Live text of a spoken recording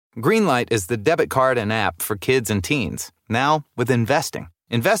Greenlight is the debit card and app for kids and teens. Now, with investing.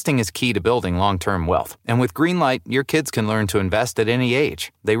 Investing is key to building long-term wealth. And with Greenlight, your kids can learn to invest at any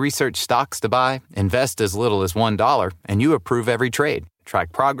age. They research stocks to buy, invest as little as $1, and you approve every trade.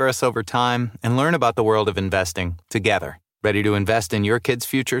 Track progress over time and learn about the world of investing together. Ready to invest in your kids'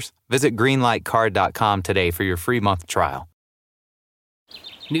 futures? Visit greenlightcard.com today for your free month trial.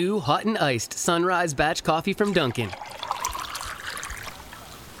 New hot and iced Sunrise Batch Coffee from Dunkin'.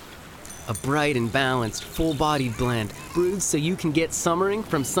 A bright and balanced, full-bodied blend brewed so you can get summering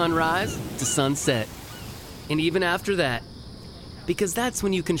from sunrise to sunset. And even after that, because that's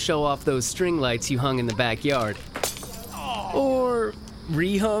when you can show off those string lights you hung in the backyard. Or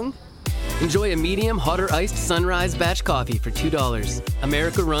rehung. Enjoy a medium, hotter iced Sunrise Batch Coffee for $2.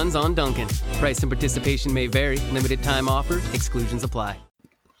 America runs on Dunkin'. Price and participation may vary. Limited time offer. Exclusions apply.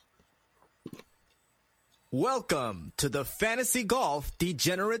 Welcome to the Fantasy Golf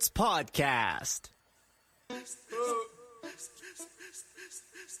Degenerates Podcast.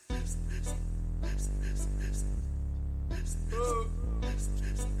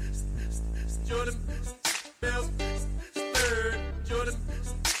 Jordan Bell, third. Jordan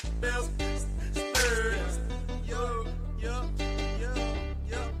Bell, third. Yo, yo, yo,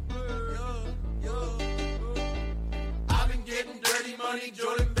 yo, yo. I've been getting dirty money,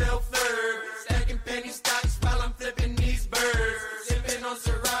 Jordan Bell, third. Stacking penny stocks while I'm flipping these birds. Sipping on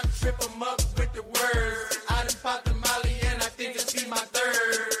Ciroc, trip 'em up with the words. I done popped the Molly and I think it's be my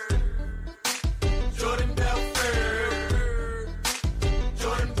third. Jordan Bell, third.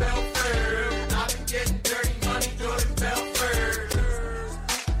 Jordan Bell, third. I've been getting dirty money, Jordan Bell, third.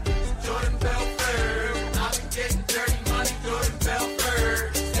 Jordan Bell, third. I've been getting dirty money, Jordan Bell,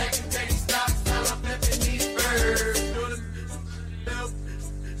 third. Stacking penny stocks while I'm flipping these birds. Jordan Bell,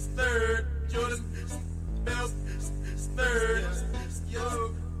 third. Jordan Bell, third.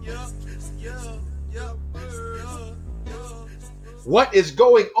 Yo, yo, yo, yo, yo. What is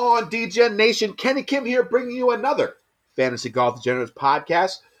going on, DGen Nation? Kenny Kim here, bringing you another Fantasy Golf Degenerates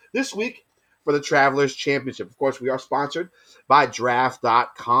podcast. This week for the Travelers Championship. Of course, we are sponsored by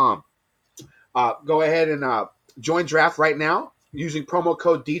Draft.com. Go ahead and join Draft right now using promo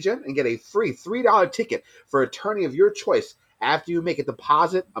code DGen and get a free $3 ticket for a tourney of your choice after you make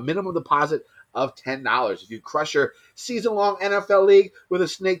a minimum deposit of $10. If you crush your season-long NFL league with a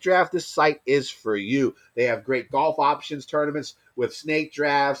snake draft, this site is for you. They have great golf options tournaments with snake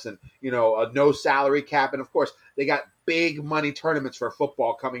drafts and, a no salary cap. And, of course, they got big money tournaments for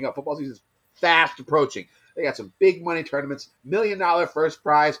football coming up. Football season is fast approaching. They got some big money tournaments, $1 million first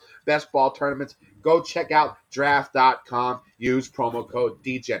prize, best ball tournaments. Go check out draft.com. Use promo code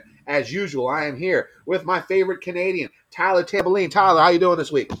DGen. As usual, I am here with my favorite Canadian, Tyler Tamboline. Tyler, how you doing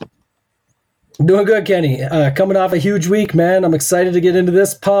this week? Doing good, Kenny. Coming off a huge week, man. I'm excited to get into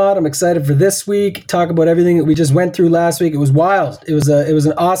this pod. I'm excited for this week. Talk about everything that we just went through last week. It was wild. It was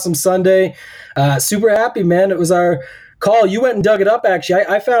an awesome Sunday. Super happy, man. It was our call. You went and dug it up, actually.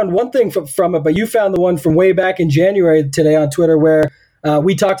 I found one thing from it, but you found the one from way back in January today on Twitter where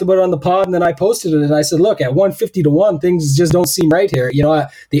we talked about it on the pod, and then I posted it, and I said, look, at 150 to 1, things just don't seem right here.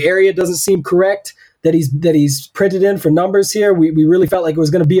 The area doesn't seem correct that he's printed in for numbers here. We really felt like it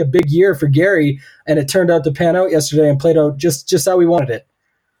was going to be a big year for Gary, and it turned out to pan out yesterday and played out just how we wanted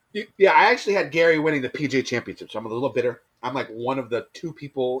it. Yeah, I actually had Gary winning the PGA Championship, so I'm a little bitter. I'm like one of the two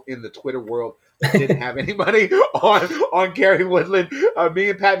people in the Twitter world that didn't have any money on Gary Woodland. Me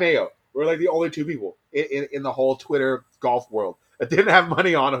and Pat Mayo were like the only two people in the whole Twitter golf world that didn't have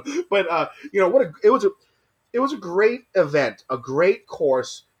money on him. But it was a great event, a great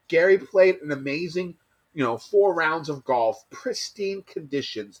course. Gary played an amazing, 4 rounds of golf, pristine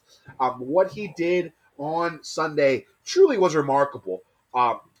conditions. What he did on Sunday truly was remarkable.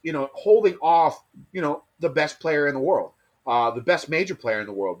 Holding off, the best player in the world, the best major player in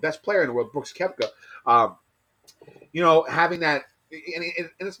the world, best player in the world, Brooks Koepka. Having that, and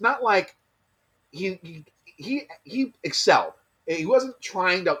it's not like he excelled. He wasn't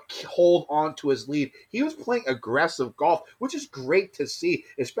trying to hold on to his lead. He was playing aggressive golf, which is great to see,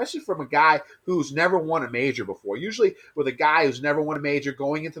 especially from a guy who's never won a major before. Usually with a guy who's never won a major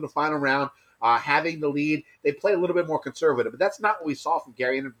going into the final round, having the lead, they play a little bit more conservative. But that's not what we saw from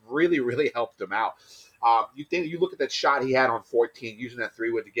Gary, and it really, really helped him out. You look at that shot he had on 14, using that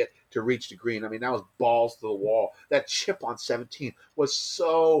 3-wood to reach the green. I mean, that was balls to the wall. That chip on 17 was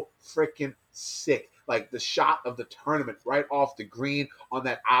so freaking sick. Like the shot of the tournament right off the green on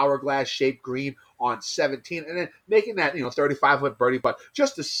that hourglass-shaped green on 17, and then making that 35-foot birdie putt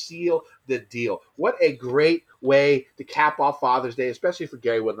just to seal the deal. What a great way to cap off Father's Day, especially for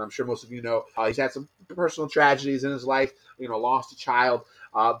Gary Woodland. I'm sure most of you know he's had some personal tragedies in his life. Lost a child.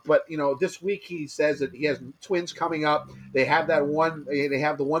 But this week he says that he has twins coming up. They have that one. They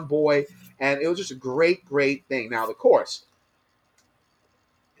have the one boy, and it was just a great, great thing. Now the course,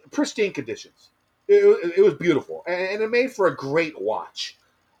 pristine conditions. It was beautiful, and it made for a great watch.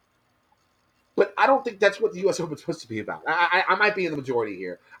 But I don't think that's what the U.S. Open is supposed to be about. I might be in the majority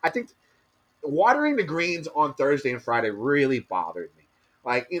here. I think watering the greens on Thursday and Friday really bothered me.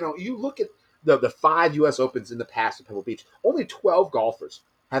 Like, you look at the 5 U.S. Opens in the past at Pebble Beach, only 12 golfers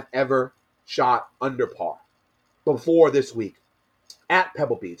have ever shot under par before this week at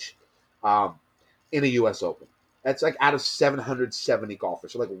Pebble Beach in a U.S. Open. That's like out of 770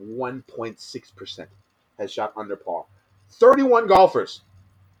 golfers, so like 1.6% has shot under par. 31 golfers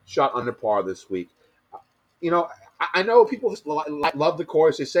shot under par this week. I know people love the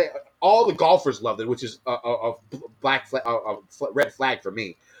course. They say all the golfers loved it, which is a red flag for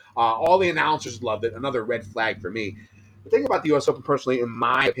me. All the announcers loved it, another red flag for me. The thing about the U.S. Open, personally, in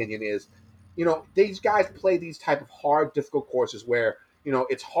my opinion, is, these guys play these type of hard, difficult courses where,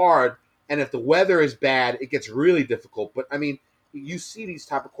 it's hard, and if the weather is bad, it gets really difficult. But, I mean, you see these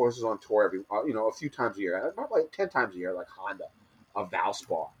type of courses on tour a few times a year, not like 10 times a year, like Honda,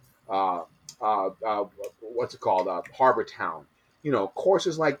 Valspar, what's it called, Harbor Town,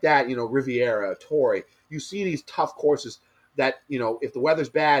 courses like that, Riviera, Torrey. You see these tough courses that, if the weather's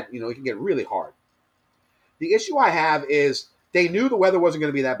bad, it can get really hard. The issue I have is they knew the weather wasn't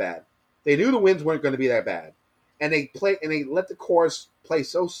going to be that bad. They knew the winds weren't going to be that bad, and they let the course play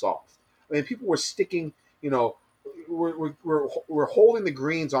so soft. I mean, people were sticking, we're holding the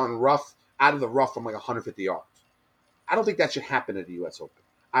greens on rough, out of the rough from like 150 yards. I don't think that should happen at the U.S. Open.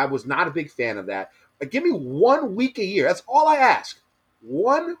 I was not a big fan of that. But give me 1 week a year. That's all I ask.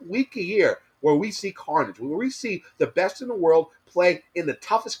 1 week a year where we see carnage, where we see the best in the world play in the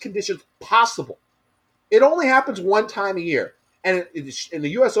toughest conditions possible. It only happens one time a year. And the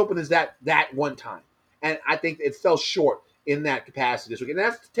U.S. Open is that one time. And I think it fell short in that capacity this week. And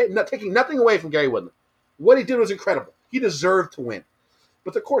that's taking nothing away from Gary Woodland. What he did was incredible. He deserved to win.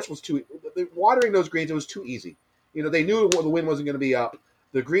 But the course was watering those greens, it was too easy. They knew the wind wasn't going to be up.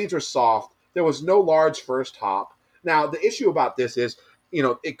 The greens were soft. There was no large first hop. Now, the issue about this is,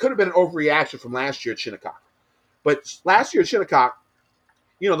 it could have been an overreaction from last year at Shinnecock. But last year at Shinnecock,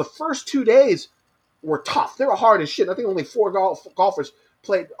 the first 2 days were tough. They were hard as shit. I think only 4 golfers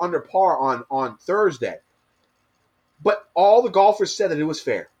played under par on Thursday. But all the golfers said that it was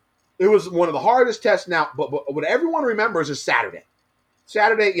fair. It was one of the hardest tests. Now, but what everyone remembers is Saturday.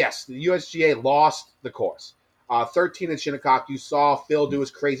 Saturday, yes, the USGA lost the course. 13 at Shinnecock, you saw Phil do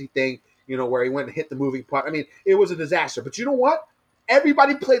his crazy thing, where he went and hit the moving putt. I mean, it was a disaster. But you know what?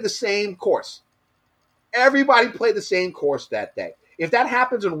 Everybody played the same course. Everybody played the same course that day. If that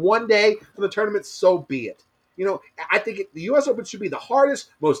happens in one day for the tournament, so be it. I think the U.S. Open should be the hardest,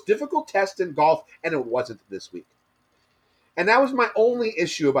 most difficult test in golf, and it wasn't this week. And that was my only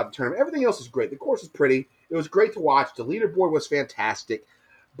issue about the tournament. Everything else is great. The course is pretty. It was great to watch. The leaderboard was fantastic.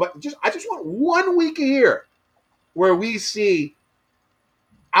 But I just want 1 week a year where we see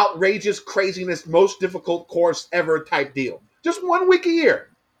outrageous craziness, most difficult course ever type deal. Just 1 week a year.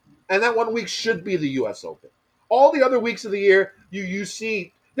 And that 1 week should be the U.S. Open. All the other weeks of the year, you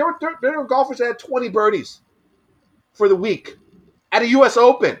see, there were golfers that had 20 birdies for the week at a U.S.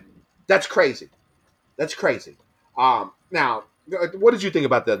 Open. That's crazy. That's crazy. Now, what did you think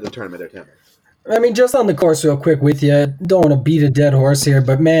about the tournament there, Tim? I mean, just on the course real quick with you, don't want to beat a dead horse here,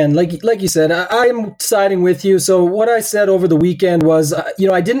 but man, like you said, I'm siding with you. So what I said over the weekend was,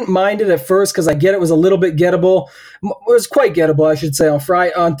 I didn't mind it at first because I get it was a little bit gettable. It was quite gettable, I should say,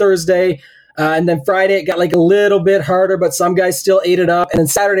 on Thursday. And then Friday, it got like a little bit harder, but some guys still ate it up. And then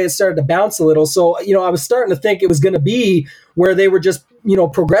Saturday, it started to bounce a little. So, I was starting to think it was going to be where they were just,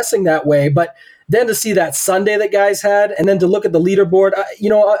 progressing that way. But then to see that Sunday that guys had, and then to look at the leaderboard,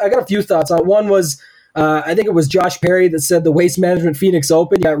 I got a few thoughts. One was, I think it was Josh Perry that said the Waste Management Phoenix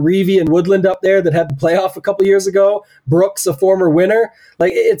Open. You got Reevy and Woodland up there that had the playoff a couple years ago. Brooks, a former winner.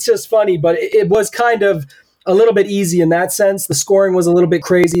 Like, it's just funny, but it was kind of a little bit easy in that sense. The scoring was a little bit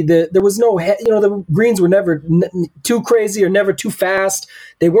crazy. There was no, the greens were never too crazy or never too fast.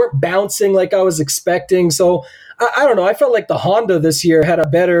 They weren't bouncing like I was expecting. So I don't know. I felt like the Honda this year had a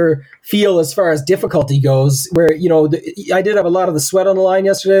better feel as far as difficulty goes, where, I did have a lot of the sweat on the line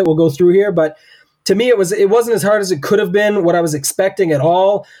yesterday. We'll go through here, but to me, it wasn't as hard as it could have been, what I was expecting at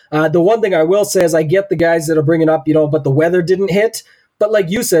all. The one thing I will say is I get the guys that are bringing up, but the weather didn't hit. But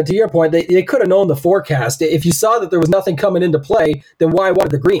like you said, to your point, they could have known the forecast. If you saw that there was nothing coming into play, then why water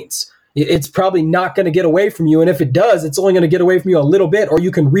the greens? it's probably not going to get away from you. And if it does, it's only going to get away from you a little bit, or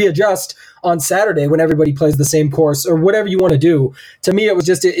you can readjust on Saturday when everybody plays the same course or whatever you want to do. To me, it was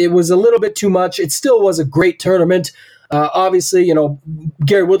just, it was a little bit too much. It still was a great tournament. Obviously,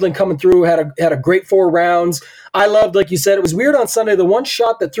 Gary Woodland coming through had a great 4 rounds. I loved, like you said, it was weird on Sunday. The one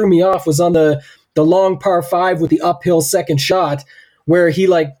shot that threw me off was on the long par 5 with the uphill second shot where he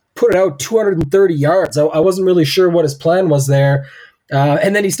put it out 230 yards. I wasn't really sure what his plan was there.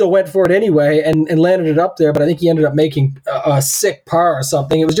 And then he still went for it anyway and landed it up there. But I think he ended up making a sick par or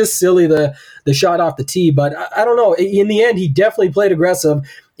something. It was just silly, the shot off the tee. But I don't know. In the end, he definitely played aggressive.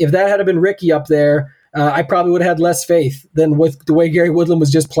 If that had been Ricky up there, I probably would have had less faith than with the way Gary Woodland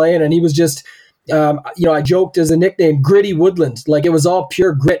was just playing. And he was just, I joked as a nickname, Gritty Woodland. Like, it was all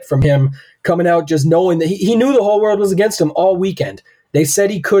pure grit from him coming out, just knowing that he knew the whole world was against him all weekend. They said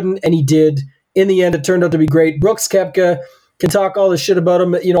he couldn't, and he did. In the end, it turned out to be great. Brooks Koepka can talk all this shit about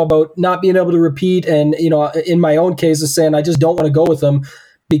him, about not being able to repeat. And, in my own case, is saying I just don't want to go with him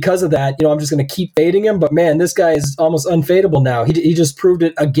because of that. I'm just going to keep fading him. But, man, this guy is almost unfadable now. He just proved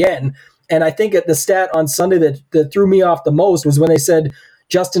it again. And I think at the stat on Sunday that threw me off the most was when they said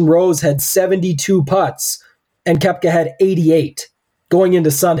Justin Rose had 72 putts and Koepka had 88 going into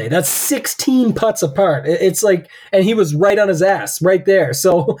Sunday. That's 16 putts apart. It's like, and he was right on his ass right there.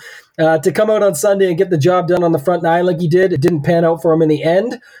 So to come out on Sunday and get the job done on the front nine like he did, it didn't pan out for him in the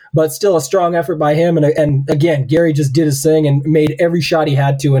end, but still a strong effort by him. And again, Gary just did his thing and made every shot he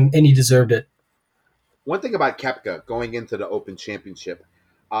had to, and he deserved it. One thing about Koepka going into the Open Championship,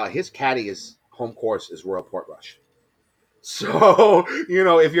 his caddy is home course is Royal Portrush. So,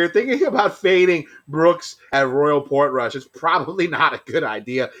 if you're thinking about fading Brooks at Royal Portrush, it's probably not a good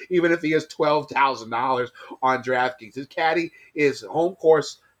idea, even if he has $12,000 on DraftKings. His caddy is home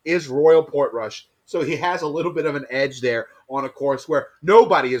course is Royal Portrush, so he has a little bit of an edge there on a course where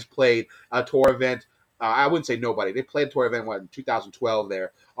nobody has played a tour event. I wouldn't say nobody. They played a tour event in 2012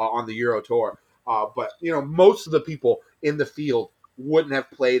 there on the Euro Tour. But, most of the people in the field wouldn't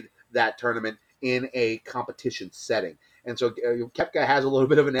have played that tournament in a competition setting. And so Koepka has a little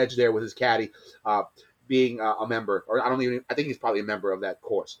bit of an edge there with his caddy being a member, or I think he's probably a member of that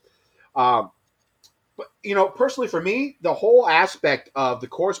course. But, personally for me, the whole aspect of the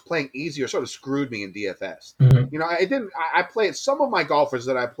course playing easier sort of screwed me in DFS. Mm-hmm. I played some of my golfers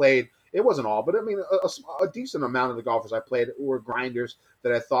that I played. It wasn't all, but I mean, a decent amount of the golfers I played were grinders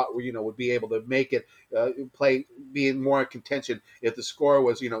that I thought were, would be able to make it be in more contention if the score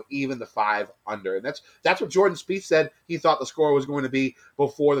was, even the 5 under. And that's what Jordan Spieth said he thought the score was going to be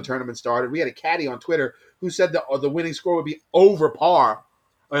before the tournament started. We had a caddy on Twitter who said that the winning score would be over par.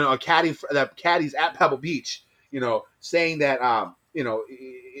 A caddy that caddies at Pebble Beach, saying that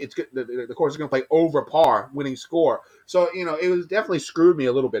it's good, the course is going to play over par winning score. So, it was definitely screwed me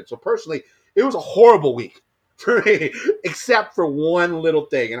a little bit. So personally, it was a horrible week for me, except for one little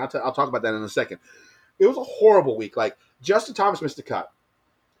thing. And I'll talk about that in a second. It was a horrible week. Like, Justin Thomas missed the cut.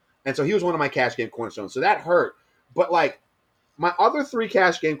 And so he was one of my cash game cornerstones. So that hurt. But my other 3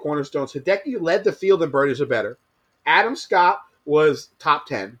 cash game cornerstones, Hideki led the field in birdies or better. Adam Scott was top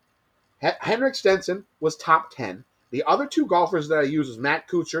 10. Henrik Stenson was top 10. The other 2 golfers that I used was Matt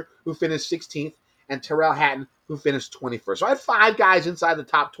Kuchar, who finished 16th, and Tyrrell Hatton, who finished 21st. So I had 5 guys inside the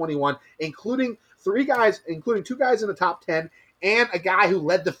top 21, including 2 guys in the top 10, and a guy who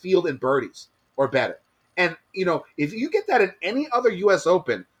led the field in birdies or better. And, if you get that in any other U.S.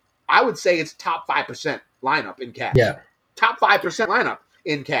 Open, I would say it's top 5% lineup in cash. Yeah. Top 5% lineup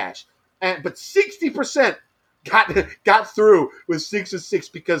in cash. But 60% got through with 6 of 6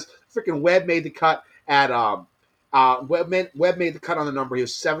 because freaking Webb made the cut at Webb made the cut on the number. He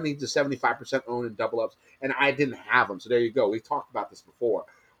was 70 to 75% owned in double ups, and I didn't have him. So there you go. We've talked about this before,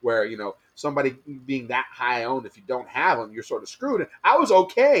 where somebody being that high owned, if you don't have him, you're sort of screwed. I was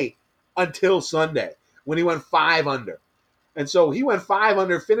okay until Sunday when he went 5 under, and so he went 5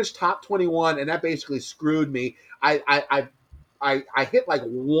 under, finished top 21, and that basically screwed me. I hit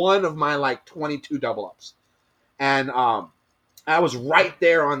one of my 22 double ups, and I was right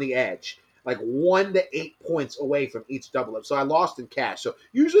there on the edge. 1 to 8 points away from each double up. So I lost in cash. So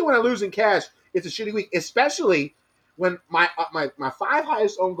usually when I lose in cash, it's a shitty week, especially when my 5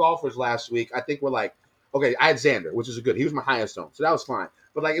 highest owned golfers last week, I think were okay, I had Xander, which is a good. He was my highest owned. So that was fine.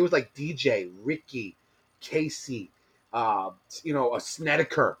 But it was DJ, Ricky, Casey, a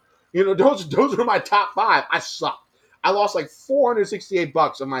Snedeker. Those were my top 5. I sucked. I lost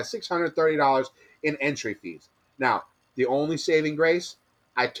 $468 of my $630 in entry fees. Now, the only saving grace,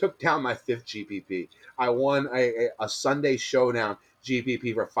 I took down my 5th GPP. I won a Sunday Showdown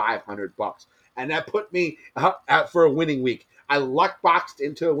GPP for $500, and that put me out for a winning week. I luck boxed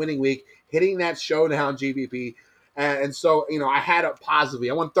into a winning week, hitting that showdown GBP. And so, I had it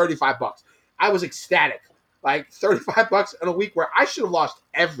positively. I won $35. I was ecstatic. Like $35 in a week where I should have lost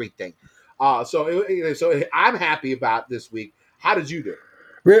everything. So I'm happy about this week. How did you do?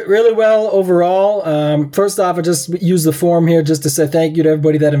 Really well overall. First off, I just use the forum here just to say thank you to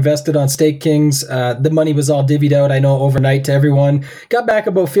everybody that invested on Stake Kings. The money was all divvied out, I know, overnight to everyone. Got back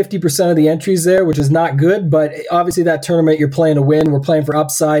about 50% of the entries there, which is not good, but obviously that tournament you're playing to win. We're playing for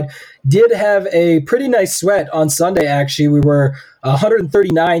upside. Did have a pretty nice sweat on Sunday, actually. We were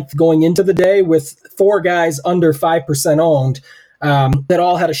 139th going into the day with 4 guys under 5% owned that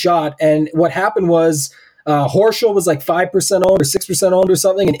all had a shot. And what happened was Horschel was like 5% owned or 6% owned or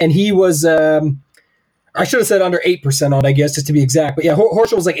something. And he was, I should have said under 8% owned, I guess, just to be exact. But yeah,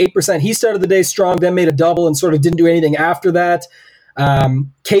 Horschel was like 8%. He started the day strong, then made a double and sort of didn't do anything after that.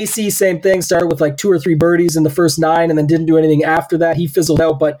 Casey, same thing, started with like 2 or 3 birdies in the first 9 and then didn't do anything after that. He fizzled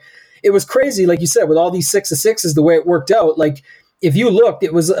out. But it was crazy, like you said, with all these 6 of 6s, the way it worked out. Like if you looked,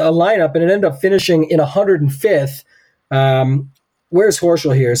 it was a lineup and it ended up finishing in 105th. Where's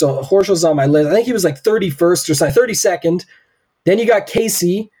Horschel here? So Horschel's on my list. I think he was like 31st or something, 32nd. Then you got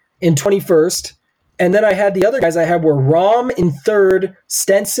Casey in 21st. And then I had the other guys I had were Rahm in 3rd,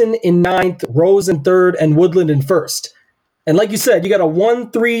 Stenson in 9th, Rose in 3rd, and Woodland in 1st. And like you said, you got a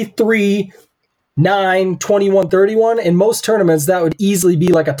 1, 3, 3, 9, 21, 31. In most tournaments, that would easily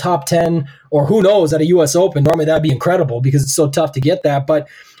be like a top 10 or who knows at a U.S. Open. Normally that'd be incredible because it's so tough to get that. But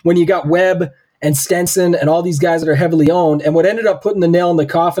when you got Webb and Stenson and all these guys that are heavily owned. And what ended up putting the nail in the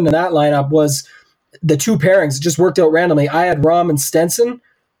coffin in that lineup was the 2 pairings. It just worked out randomly. I had Rahm and Stenson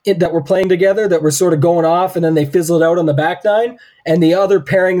that were playing together that were sort of going off, and then they fizzled out on the back 9. And the other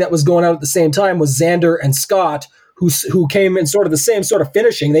pairing that was going out at the same time was Xander and Scott, who came in sort of the same sort of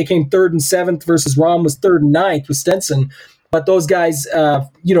finishing. They came 3rd and 7th versus Rahm was 3rd and 9th with Stenson. But those guys,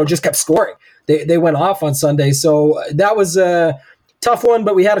 just kept scoring. They went off on Sunday. So that was tough one,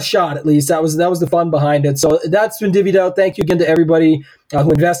 but we had a shot at least. That was the fun behind it. So that's been divvied out. Thank you again to everybody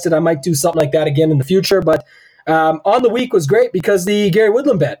who invested. I might do something like that again in the future. But on the week was great because the Gary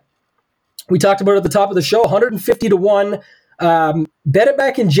Woodland bet. We talked about it at the top of the show, 150 to 1. Bet it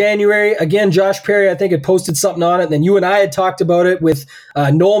back in January. Again, Josh Perry, I think, had posted something on it. And then you and I had talked about it with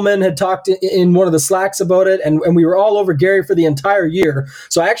Nolman had talked in one of the Slacks about it. And we were all over Gary for the entire year.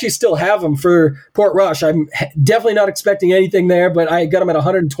 So I actually still have him for Port Rush. I'm definitely not expecting anything there, but I got him at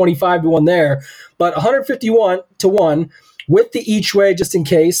 125 to 1 there. But 151 to 1 with the each way, just in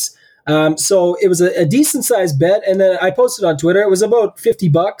case. So it was a decent sized bet. And then I posted on Twitter. It was about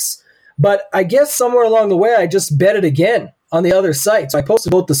 $50. But I guess somewhere along the way, I just bet it again on the other site. So I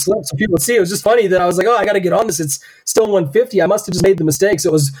posted both the slips so people would see. It was just funny that I was like, I got to get on this. It's still 150. I must have just made the mistake. So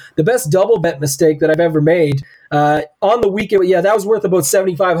it was the best double bet mistake that I've ever made. On the weekend, that was worth about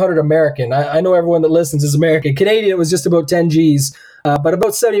 7,500 American. I know everyone that listens is American. Canadian, it was just about 10 Gs, but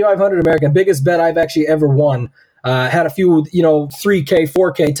about 7,500 American. Biggest bet I've actually ever won. Had a few, 3K,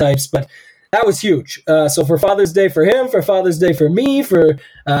 4K types, but that was huge. So for Father's Day for him, for Father's Day for me, for,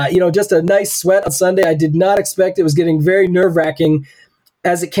 just a nice sweat on Sunday. I did not expect it. Was getting very nerve-wracking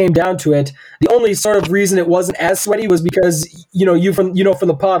as it came down to it. The only sort of reason it wasn't as sweaty was because, from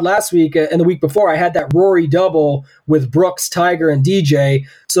the pod last week and the week before, I had that Rory double with Brooks, Tiger, and DJ.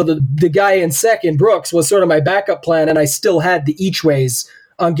 So the guy in second, Brooks, was sort of my backup plan, and I still had the each ways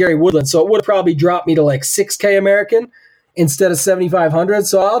on Gary Woodland. So it would have probably dropped me to like 6K American instead of 7,500.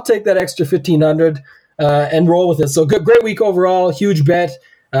 So I'll take that extra 1,500 and roll with it. So great week overall, huge bet.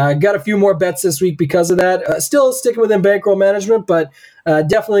 Got a few more bets this week because of that. Still sticking within bankroll management, but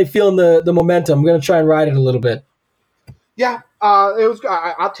definitely feeling the momentum. I'm going to try and ride it a little bit. Yeah, it was.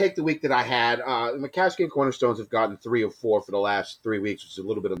 I'll take the week that I had. My cash game cornerstones have gotten 3 or 4 for the last 3 weeks, which is a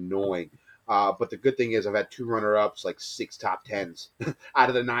little bit annoying. But the good thing is I've had 2 runner-ups, like 6 top 10s out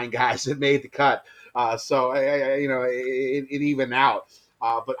of the 9 guys that made the cut. So it evened out.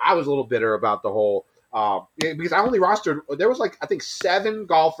 But I was a little bitter about the whole because I only rostered. There was I think 7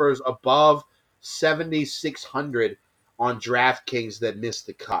 golfers above 7,600 on DraftKings that missed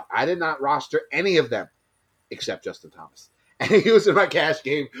the cut. I did not roster any of them except Justin Thomas. And he was in my cash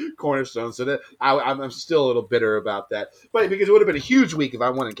game cornerstone. So that I'm still a little bitter about that. But because it would have been a huge week if I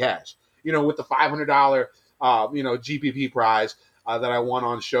won in cash. With the $500 GPP prize that I won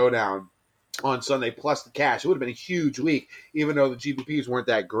on Showdown on Sunday, plus the cash. It would have been a huge week, even though the GPPs weren't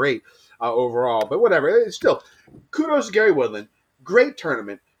that great overall. But whatever. It's still, kudos to Gary Woodland. Great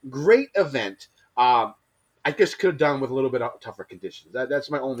tournament. Great event. I just could have done with a little bit of tougher conditions.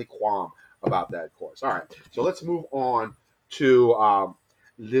 That's my only qualm about that course. All right. So let's move on to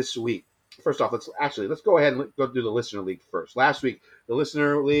this week. First off, let's go ahead and go do the listener league first. Last week, the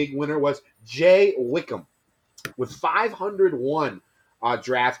listener league winner was Jay Wickham with 501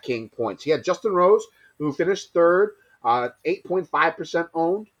 DraftKings points. He had Justin Rose, who finished third, 8.5%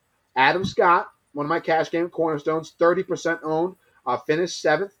 owned. Adam Scott, one of my cash game cornerstones, 30% owned, finished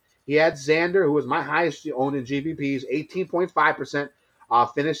seventh. He had Xander, who was my highest owned in GPPs, 18.5%,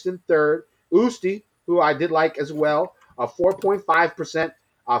 finished in third. Usti, who I did like as well, 4.5%,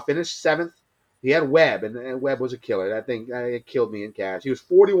 finished seventh. He had Webb, and Webb was a killer. That thing it killed me in cash. He was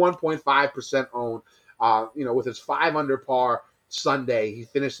 41.5% owned. With his 5 under par Sunday, he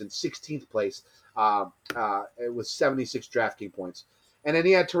finished in 16th place with 76 DraftKings points. And then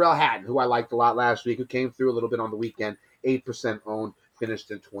he had Terrell Hatton, who I liked a lot last week, who came through a little bit on the weekend, 8% owned, finished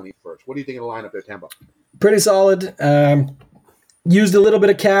in 21st. What do you think of the lineup there, Tembo? Pretty solid. Used a little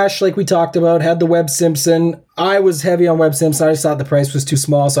bit of cash, like we talked about. Had the Webb Simpson. I was heavy on Webb Simpson. I just thought the price was too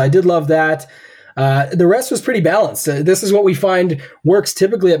small, so I did love that. The rest was pretty balanced. This is what we find works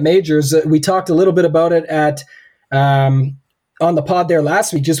typically at majors. We talked a little bit about it at on the pod there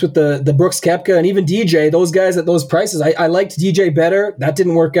last week, just with the Brooks Koepka and even DJ, those guys at those prices. I liked DJ better. That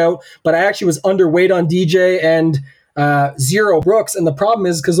didn't work out, but I actually was underweight on DJ and zero Brooks. And the problem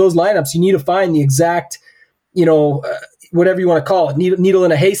is because those lineups, you need to find the exact, whatever you want to call it, needle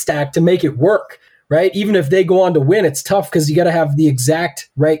in a haystack to make it work, right? Even if they go on to win, it's tough because you got to have the exact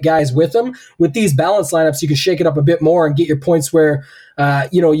right guys with them. With these balanced lineups, you can shake it up a bit more and get your points where,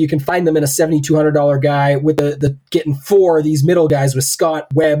 you can find them in a $7,200 guy with the getting 4 of these middle guys with Scott,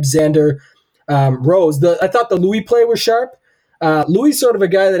 Webb, Xander, Rose. I thought the Louis play was sharp. Louis sort of a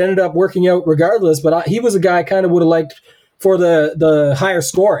guy that ended up working out regardless, but he was a guy I kind of would have liked for the higher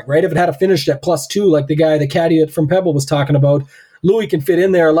scoring, right? If it had a finished at +2, like the caddy from Pebble was talking about, Louis can fit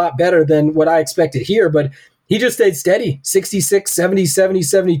in there a lot better than what I expected here, but he just stayed steady, 66, 70, 70,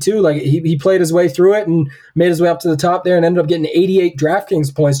 72. Like he played his way through it and made his way up to the top there and ended up getting 88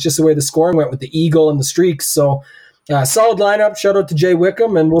 DraftKings points just the way the scoring went with the eagle and the streaks. So solid lineup. Shout out to Jay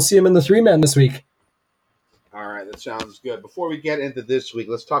Wickham, and we'll see him in the 3-man this week. All right, that sounds good. Before we get into this week,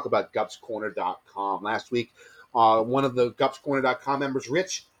 let's talk about GupsCorner.com. Last week, one of the GupsCorner.com members,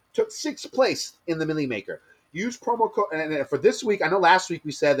 Rich, took 6th place in the Millie Maker. Use promo code, and for this week, I know last week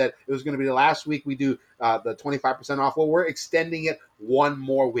we said that it was going to be the last week we do the 25% off. Well, we're extending it one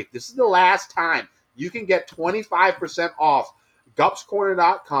more week. This is the last time you can get 25% off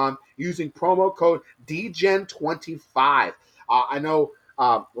GupsCorner.com using promo code DGen25. I know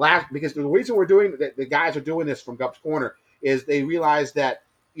because the reason we're doing the guys are doing this from Gups Corner is they realized that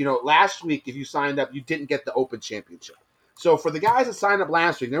last week if you signed up you didn't get the Open Championship. So for the guys that signed up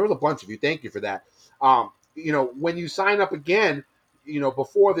last week, there was a bunch of you. Thank you for that. When you sign up again,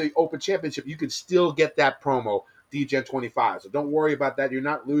 before the Open Championship, you can still get that promo DGen25. So don't worry about that. You're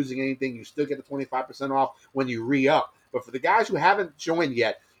not losing anything. You still get the 25% off when you re-up. But for the guys who haven't joined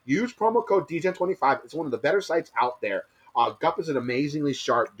yet, use promo code DGen25. It's one of the better sites out there. Gup is an amazingly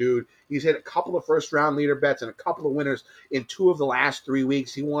sharp dude. He's hit a couple of first-round leader bets and a couple of winners in 2 of the last 3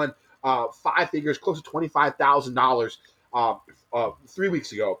 weeks. He won 5 figures, close to $25,000 3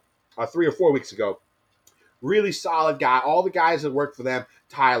 weeks ago, 3 or 4 weeks ago. Really solid guy. All the guys that work for them,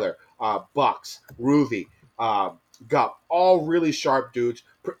 Tyler, Bucks, Ruvi, Gup, all really sharp dudes.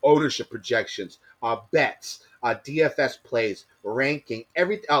 Ownership projections, bets, DFS plays, ranking,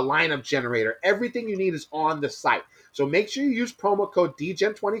 lineup generator. Everything you need is on the site. So make sure you use promo code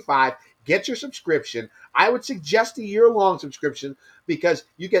DGen25. Get your subscription. I would suggest a year-long subscription because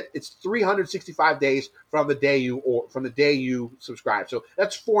it's 365 days from the day you subscribe. So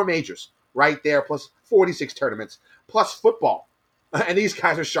that's 4 majors right there, plus 46 tournaments, plus football. And these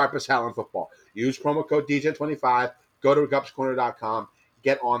guys are sharp as hell in football. Use promo code DGen25. Go to GupsCorner.com.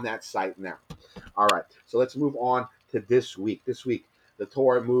 Get on that site now. All right, so let's move on to this week. This week, the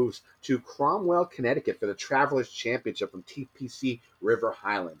tour moves to Cromwell, Connecticut for the Travelers Championship from TPC River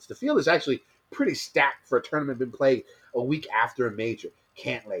Highlands. The field is actually pretty stacked for a tournament being played a week after a major.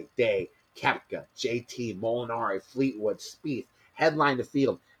 Cantlay, Day, Koepka, JT, Molinari, Fleetwood, Spieth headline the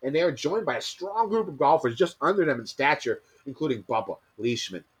field, and they are joined by a strong group of golfers just under them in stature, including Bubba,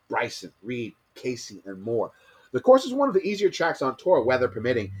 Leishman, Bryson, Reed, Casey, and more. The course is one of the easier tracks on tour, weather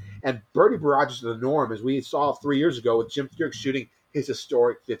permitting, and birdie barrages are the norm, as we saw 3 years ago with Jim Furyk shooting his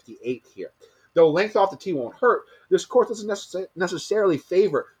historic 58 here. Though length off the tee won't hurt, this course doesn't necessarily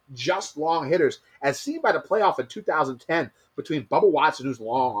favor just long hitters, as seen by the playoff in 2010 between Bubba Watson, who's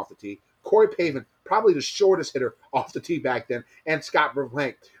long off the tee, Corey Pavin, probably the shortest hitter off the tee back then, and Scott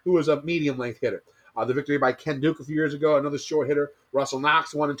Verplank, who was a medium-length hitter. The victory by Ken Duke a few years ago, another short hitter. Russell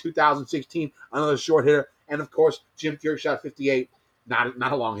Knox won in 2016, another short hitter. And, of course, Jim Furyk shot 58, not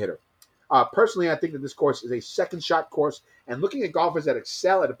a long hitter. Personally, I think that this course is a second shot course, and looking at golfers that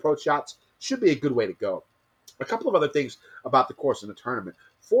excel at approach shots should be a good way to go. A couple of other things about the course in the tournament.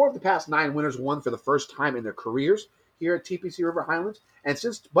 4 of the past 9 winners won for the first time in their careers here at TPC River Highlands, and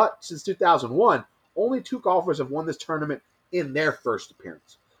since 2001, only 2 golfers have won this tournament in their first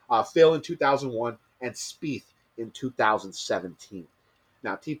appearance. Phil in 2001 and Spieth in 2017.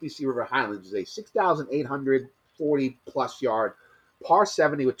 Now, TPC River Highlands is a 6,840-plus yard par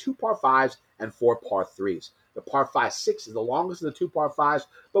 70 with 2 par 5s and 4 par 3s. The par 5-6 is the longest of the 2 par 5s,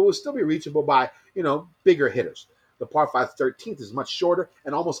 but will still be reachable by, bigger hitters. The par 5 13th is much shorter,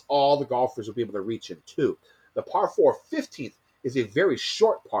 and almost all the golfers will be able to reach it too. The par 4 15th is a very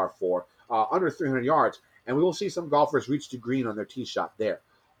short par 4, under 300 yards, and we will see some golfers reach the green on their tee shot there.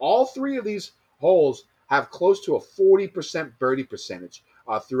 All 3 of these holes have close to a 40% birdie percentage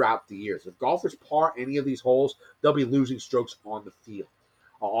throughout the years. If golfers par any of these holes, they'll be losing strokes on the field.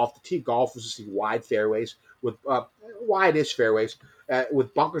 Off the tee, golfers will see wide fairways with wide-ish fairways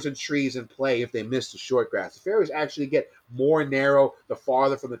with bunkers and trees in play if they miss the short grass. The fairways actually get more narrow the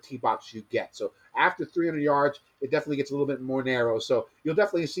farther from the tee box you get. So after 300 yards, it definitely gets a little bit more narrow. So you'll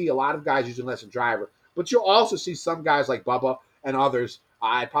definitely see a lot of guys using less than driver. But you'll also see some guys like Bubba and others,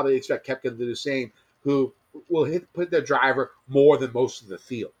 I probably expect Koepka to do the same, who will put their driver more than most of the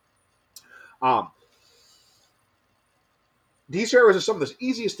field. These fairways are some of the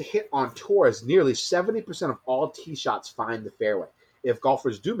easiest to hit on tour, as nearly 70% of all tee shots find the fairway. If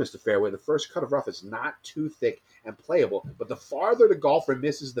golfers do miss the fairway, the first cut of rough is not too thick and playable, but the farther the golfer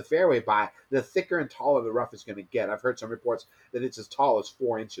misses the fairway by, the thicker and taller the rough is going to get. I've heard some reports that it's as tall as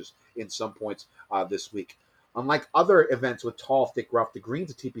 4 inches in some points this week. Unlike other events with tall, thick rough, the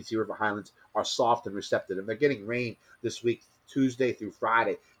greens at TPC River Highlands are soft and receptive, and they're getting rain this week, Tuesday through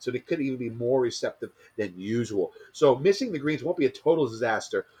Friday, so they could even be more receptive than usual. So missing the greens won't be a total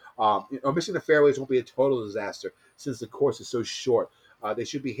disaster, or missing the fairways won't be a total disaster since the course is so short. They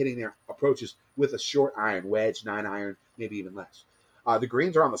should be hitting their approaches with a short iron, wedge, 9-iron, maybe even less. The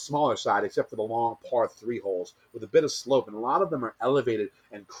greens are on the smaller side, except for the long par 3 holes with a bit of slope, and a lot of them are elevated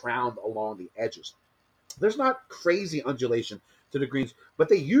and crowned along the edges. There's not crazy undulation to the greens, but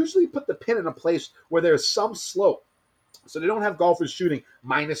they usually put the pin in a place where there's some slope, so they don't have golfers shooting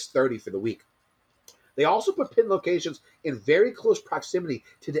minus 30 for the week. They also put pin locations in very close proximity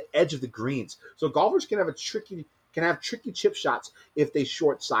to the edge of the greens, so golfers can have tricky chip shots if they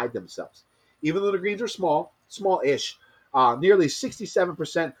short side themselves. Even though the greens are small-ish, nearly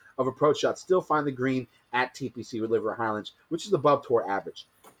 67% of approach shots still find the green at TPC River Highlands, which is above tour average.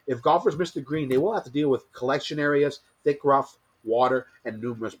 If golfers miss the green, they will have to deal with collection areas, thick rough, water, and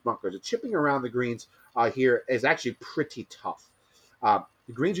numerous bunkers. The chipping around the greens here is actually pretty tough. The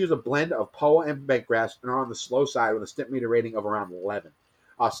greens use a blend of POA and bentgrass and are on the slow side with a Stimpmeter rating of around 11.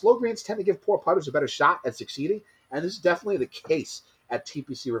 Slow greens tend to give poor putters a better shot at succeeding, and this is definitely the case at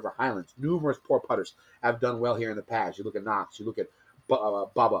TPC River Highlands. Numerous poor putters have done well here in the past. You look at Knox, you look at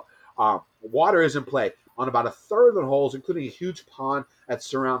Bubba. Water is in play on about a third of the holes, including a huge pond that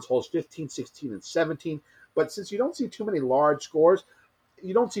surrounds holes 15, 16, and 17. But since you don't see too many large scores,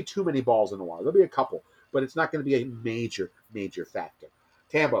 you don't see too many balls in the water. There'll be a couple, but it's not going to be a major factor.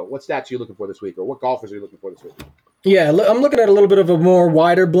 Tambo, what stats are you looking for this week, or what golfers are you looking for this week? Yeah, I'm looking at a little bit of a more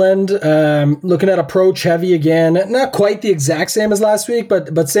wider blend. Looking at approach heavy again. Not quite the exact same as last week,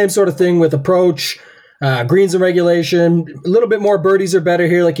 but same sort of thing with approach, greens and regulation. A little bit more birdies are better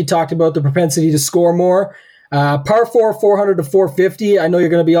here, like you talked about, the propensity to score more. Par 4, 400 to 450. I know you're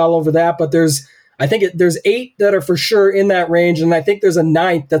going to be all over that, but there's 8 that are for sure in that range, and I think there's a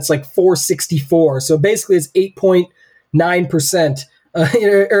 9th that's like 464. So basically it's 8.9%,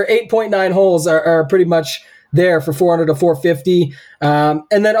 or 8.9 holes are pretty much there for 400 to 450.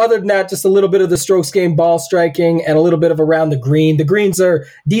 And then other than that, just a little bit of the strokes game, ball striking, and a little bit of around the green. The greens are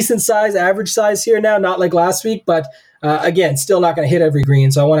decent size, average size here now, not like last week, but again, still not going to hit every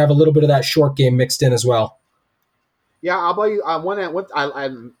green. So I want to have a little bit of that short game mixed in as well. Yeah, I'll tell you.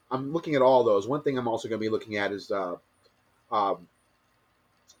 I'm looking at all those. One thing I'm also going to be looking at is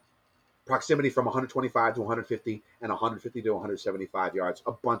proximity from 125 to 150 and 150 to 175 yards.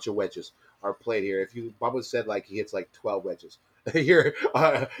 A bunch of wedges are played here. Bubba said like he hits like 12 wedges here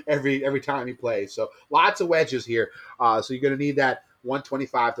every time he plays. So lots of wedges here. So you're going to need that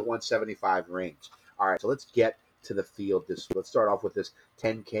 125 to 175 range. All right, so let's get to the field this week. Let's start off with this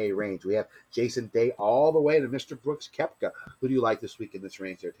 10K range. We have Jason Day all the way to Mr. Brooks Koepka. Who do you like this week in this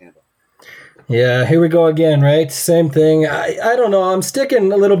range there, Tambo? Yeah, here we go again, right? Same thing. I don't know. I'm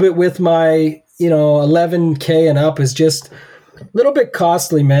sticking a little bit with my, 11K and up is just a little bit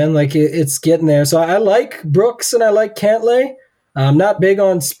costly, man. Like it's getting there. So I like Brooks and I like Cantlay. I'm not big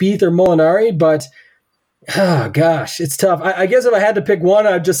on Spieth or Molinari, but oh gosh, it's tough. I guess if I had to pick one,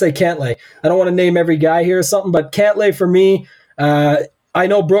 I'd just say Cantlay. I don't want to name every guy here or something, but Cantlay for me. I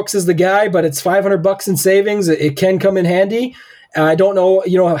know Brooks is the guy, but it's $500 in savings. It can come in handy. I don't know,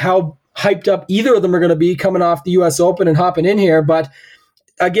 how hyped up either of them are going to be coming off the U.S. Open and hopping in here, but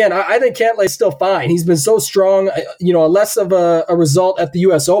again, I think Cantlay's still fine. He's been so strong, less of a result at the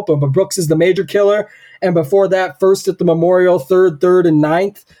U.S. Open, but Brooks is the major killer. And before that, first at the Memorial, third, and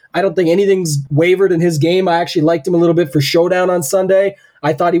ninth. I don't think anything's wavered in his game. I actually liked him a little bit for Showdown on Sunday.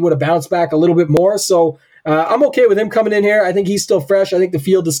 I thought he would have bounced back a little bit more. So I'm okay with him coming in here. I think he's still fresh. I think the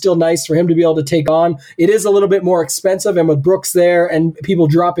field is still nice for him to be able to take on. It is a little bit more expensive, and with Brooks there and people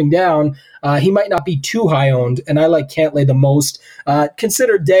dropping down, he might not be too high owned, and I like Cantlay the most.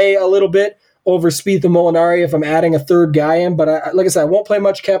 Consider Day a little bit over Spieth and Molinari if I'm adding a third guy in, but like I said, I won't play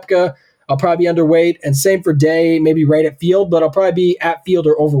much Koepka. I'll probably be underweight, and same for Day, maybe right at field, but I'll probably be at field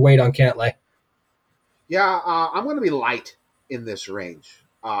or overweight on Cantlay. Yeah, I'm going to be light in this range.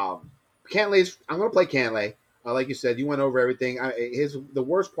 I'm going to play Cantlay. Like you said, you went over everything. The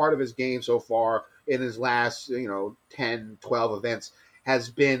worst part of his game so far in his last 10, 12 events has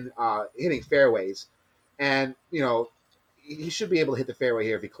been hitting fairways, and he should be able to hit the fairway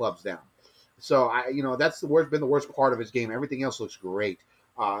here if he clubs down. So that's been the worst part of his game. Everything else looks great.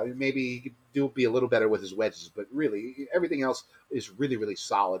 Maybe he could be a little better with his wedges, but really everything else is really, really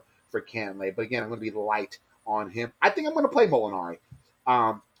solid for Cantlay. But again, I'm going to be light on him. I think I'm going to play Molinari.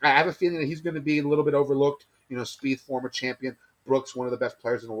 I have a feeling that he's going to be a little bit overlooked. Spieth, former champion. Brooks, one of the best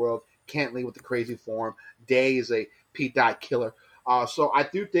players in the world. Cantlay with the crazy form. Day is a Pete Dye killer. So I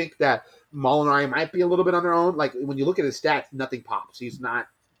do think that Molinari might be a little bit on their own. Like when you look at his stats, nothing pops. He's not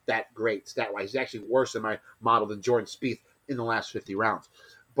that great stat-wise. He's actually worse in my model than Jordan Spieth in the last 50 rounds.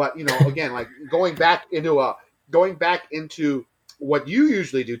 But again, like going back into what you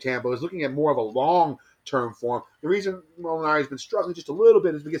usually do, Tambo, is looking at more of a long-term form. The reason Molinari's been struggling just a little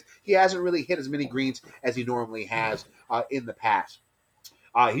bit is because he hasn't really hit as many greens as he normally has in the past.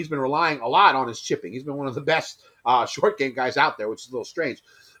 He's been relying a lot on his chipping. He's been one of the best short game guys out there, which is a little strange.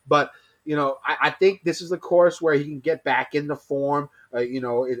 But I think this is the course where he can get back into form.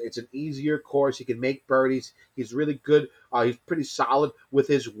 It's an easier course. He can make birdies. He's really good. He's pretty solid with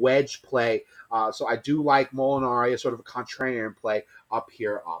his wedge play. So I do like Molinari as sort of a contrarian play up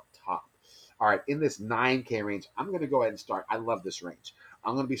here up top. All right, in this 9K range, I'm going to go ahead and start. I love this range.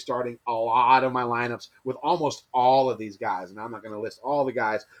 I'm going to be starting a lot of my lineups with almost all of these guys. And I'm not going to list all the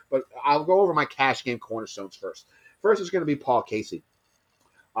guys, but I'll go over my cash game cornerstones first. First is going to be Paul Casey.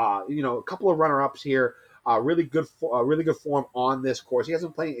 A couple of runner-ups here. Really good form on this course. He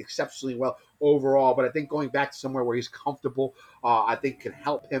hasn't played exceptionally well overall, but I think going back to somewhere where he's comfortable, I think can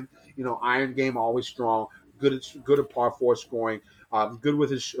help him. Iron game always strong. Good at par 4 scoring. Good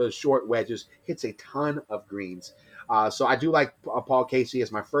with his short wedges. Hits a ton of greens. So I do like Paul Casey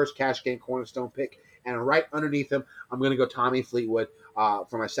as my first cash game cornerstone pick. And right underneath him, I'm going to go Tommy Fleetwood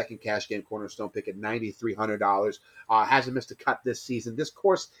for my second cash game cornerstone pick at $9,300. Hasn't missed a cut this season. This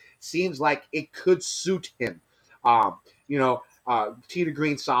course seems like it could suit him. Tee to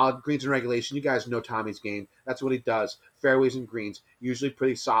green, solid, greens and regulation. You guys know Tommy's game. That's what he does. Fairways and greens, usually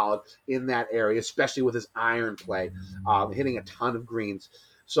pretty solid in that area, especially with his iron play, hitting a ton of greens.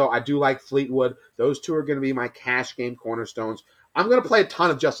 So I do like Fleetwood. Those two are going to be my cash game cornerstones. I'm going to play a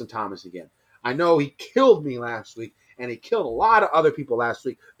ton of Justin Thomas again. I know he killed me last week, and he killed a lot of other people last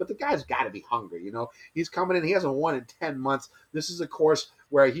week, but the guy's got to be hungry, He's coming in. He hasn't won in 10 months. This is a course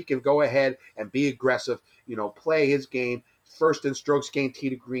where he can go ahead and be aggressive, play his game. First in strokes gained tee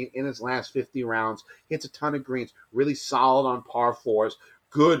to green in his last 50 rounds. Hits a ton of greens. Really solid on par 4s.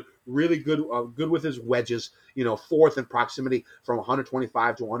 Good, really good, good with his wedges. Fourth in proximity from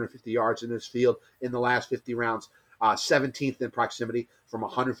 125 to 150 yards in this field in the last 50 rounds. 17th in proximity from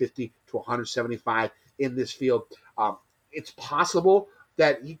 150 to 175 in this field. It's possible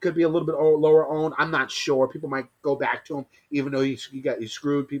that he could be a little bit lower owned. I'm not sure. People might go back to him, even though he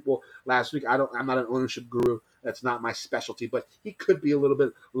screwed people last week. I'm not an ownership guru. That's not my specialty, but he could be a little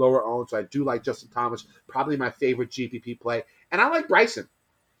bit lower owned. So I do like Justin Thomas, probably my favorite GPP play. And I like Bryson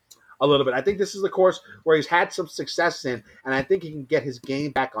a little bit. I think this is the course where he's had some success in, and I think he can get his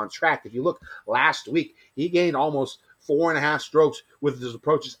game back on track. If you look last week, he gained almost 4.5 strokes with his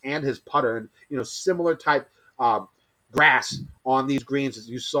approaches and his putter, and similar type grass on these greens as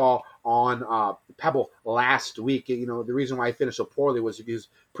you saw on Pebble last week. The reason why he finished so poorly was he was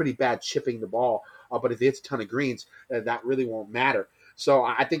pretty bad chipping the ball, but if he hits a ton of greens, that really won't matter. So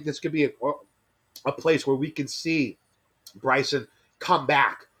I think this could be a place where we can see Bryson come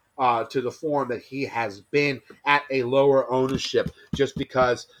back to the form that he has been at a lower ownership, just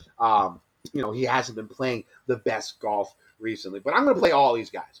because he hasn't been playing the best golf recently. But I'm going to play all these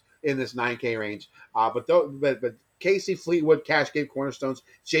guys in this 9K range. But Casey, Fleetwood, Cash Game, Cornerstones,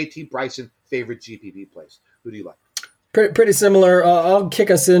 JT, Bryson, favorite GPP plays. Who do you like? Pretty similar. I'll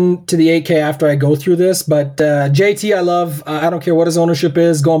kick us into the 8K after I go through this, but JT I love. I don't care what his ownership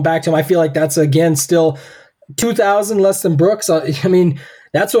is. Going back to him, I feel like that's, again, still 2,000 less than Brooks. I mean,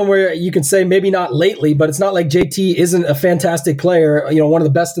 that's one where you can say maybe not lately, but it's not like JT isn't a fantastic player, one of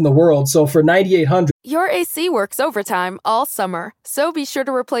the best in the world. So for 9,800. Your AC works overtime all summer, so be sure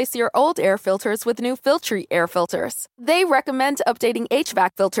to replace your old air filters with new Filtry air filters. They recommend updating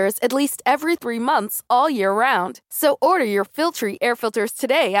HVAC filters at least every 3 months all year round. So order your Filtry air filters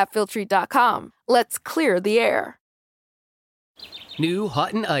today at Filtry.com. Let's clear the air. New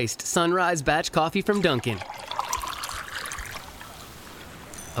hot and iced Sunrise Batch Coffee from Dunkin'.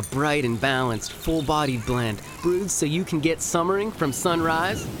 A bright and balanced, full-bodied blend brewed so you can get summering from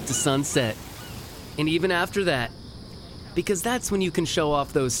sunrise to sunset. And even after that, because that's when you can show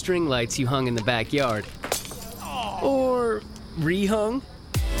off those string lights you hung in the backyard. Or rehung.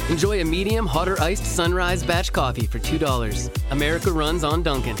 Enjoy a medium, hotter iced Sunrise Batch Coffee for $2. America runs on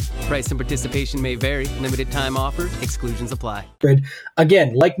Dunkin'. Price and participation may vary. Limited time offer. Exclusions apply.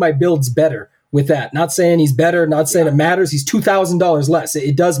 Again, like my builds better with that. Not saying he's better, not saying it matters. He's $2,000 less.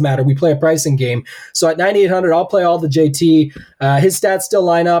 It does matter. We play a pricing game. So at 9,800, I'll play all the JT. His stats still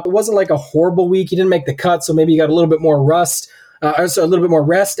line up. It wasn't like a horrible week. He didn't make the cut, so maybe he got a little bit more rest. A little bit more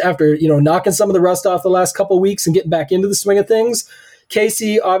rest after, knocking some of the rust off the last couple of weeks and getting back into the swing of things.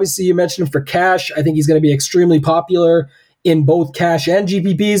 Casey, obviously you mentioned him for cash. I think he's going to be extremely popular in both cash and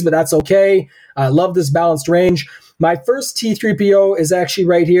GPPs, but that's okay. I love this balanced range. My first T3PO is actually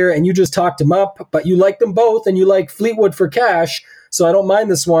right here, and you just talked him up, but you like them both, and you like Fleetwood for cash, so I don't mind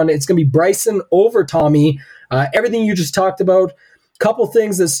this one. It's going to be Bryson over Tommy. Everything you just talked about. Couple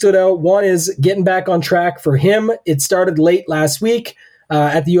things that stood out. One is getting back on track for him. It started late last week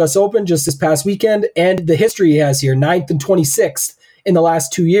at the U.S. Open, just this past weekend, and the history he has here, 9th and 26th in the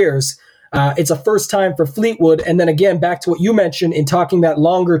last 2 years. It's a first time for Fleetwood, and then again, back to what you mentioned in talking that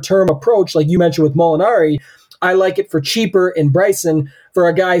longer-term approach, like you mentioned with Molinari, I like it for cheaper in Bryson for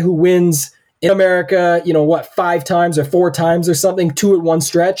a guy who wins in America, 5 times or 4 times or something, 2 at one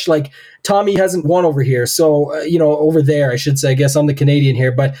stretch. Like Tommy hasn't won over here. So, over there, I should say, I guess I'm the Canadian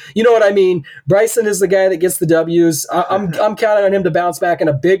here, but you know what I mean? Bryson is the guy that gets the W's. I'm counting on him to bounce back in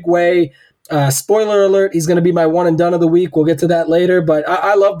a big way. Spoiler alert, he's going to be my one and done of the week. We'll get to that later, but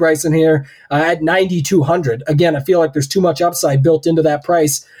I love Bryson here at 9,200. Again, I feel like there's too much upside built into that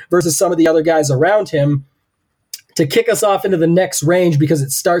price versus some of the other guys around him. To kick us off into the next range, because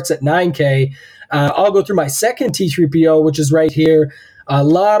it starts at 9K, I'll go through my second T3PO, which is right here. A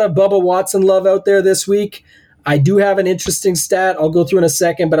lot of Bubba Watson love out there this week. I do have an interesting stat I'll go through in a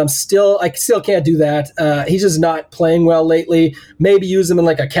second, but I still can't do that. He's just not playing well lately. Maybe use him in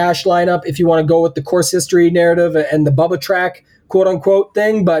like a cash lineup if you want to go with the course history narrative and the Bubba track, quote unquote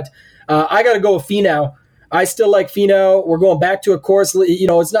thing. But I got to go with Finau. I still like Finau. We're going back to a course.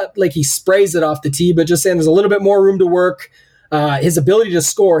 It's not like he sprays it off the tee, but just saying there's a little bit more room to work. His ability to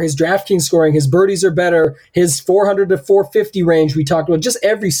score, his DraftKings scoring, his birdies are better. His 400 to 450 range we talked about, just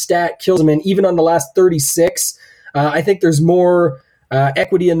every stat kills him. And even on the last 36, I think there's more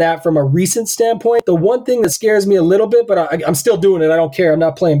equity in that from a recent standpoint. The one thing that scares me a little bit, but I'm still doing it. I don't care. I'm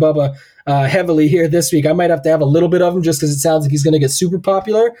not playing Bubba heavily here this week. I might have to have a little bit of him just because it sounds like he's going to get super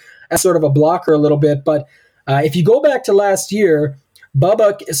popular as sort of a blocker a little bit. But if you go back to last year,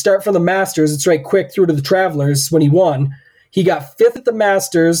 Bubba, start from the Masters, it's right quick through to the Travelers when he won. He got 5th at the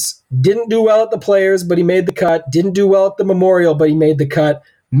Masters, didn't do well at the Players, but he made the cut, didn't do well at the Memorial, but he made the cut,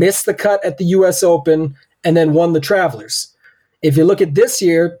 missed the cut at the U.S. Open, and then won the Travelers. If you look at this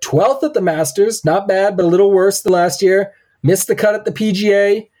year, 12th at the Masters, not bad, but a little worse than last year, missed the cut at the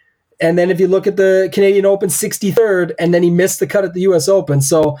PGA, and then if you look at the Canadian Open, 63rd, and then he missed the cut at the U.S. Open.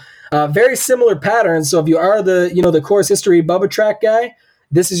 So very similar patterns. So if you are the course history Bubba track guy,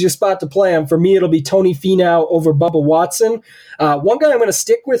 this is your spot to play him. For me, it'll be Tony Finau over Bubba Watson. One guy I'm going to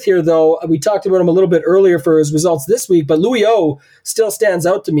stick with here, though, we talked about him a little bit earlier for his results this week, but Louis O still stands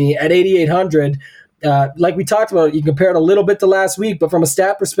out to me at 8,800. Like we talked about, you compare it a little bit to last week, but from a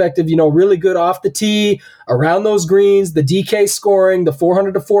stat perspective, really good off the tee, around those greens, the DK scoring, the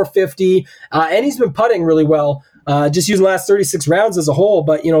 400 to 450, and he's been putting really well, just using the last 36 rounds as a whole.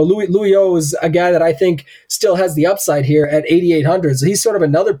 But, Louis O is a guy that I think still has the upside here at 8,800. So he's sort of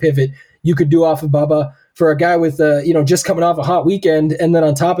another pivot you could do off of Bubba for a guy with, just coming off a hot weekend, and then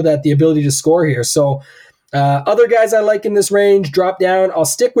on top of that, the ability to score here. So Other guys I like in this range, drop down. I'll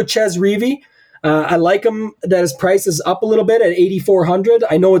stick with Ches Reavie. I like him that his price is up a little bit at 8,400.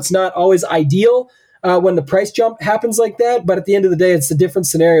 I know it's not always ideal when the price jump happens like that, but at the end of the day, it's a different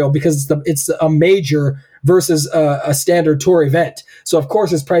scenario because it's a major versus a standard tour event. So of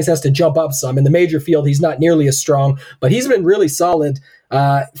course his price has to jump up some. In the major field, he's not nearly as strong, but he's been really solid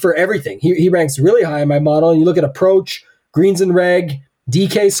for everything. He ranks really high in my model. And you look at approach, greens and reg,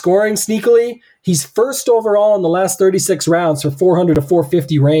 DK scoring sneakily. He's first overall in the last 36 rounds for 400 to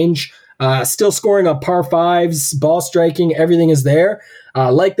 450 range. Still scoring on par fives, ball striking, everything is there.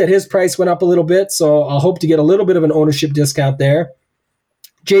 Like that his price went up a little bit, so I'll hope to get a little bit of an ownership discount there.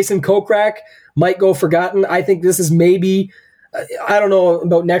 Jason Kokrak might go forgotten. I think this is maybe, I don't know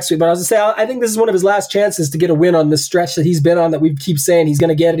about next week, but I was going to say, I think this is one of his last chances to get a win on this stretch that he's been on that we keep saying he's going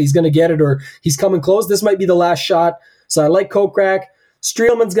to get it, or he's coming close. This might be the last shot. So I like Kokrak.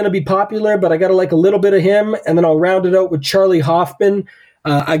 Streelman's going to be popular, but I got to like a little bit of him, and then I'll round it out with Charlie Hoffman.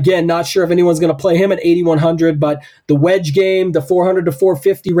 Again, not sure if anyone's going to play him at 8,100, but the wedge game, the 400 to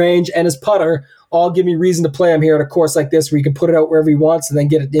 450 range, and his putter all give me reason to play him here at a course like this where he can put it out wherever he wants and then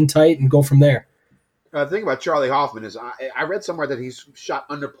get it in tight and go from there. The thing about Charlie Hoffman is I read somewhere that he's shot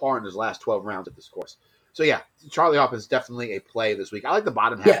under par in his last 12 rounds at this course. So, yeah, Charlie Hoffman is definitely a play this week. I like the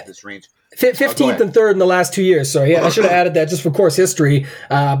bottom half of this range. 15th and 3rd in the last 2 years. So, yeah, I should have added that just for course history.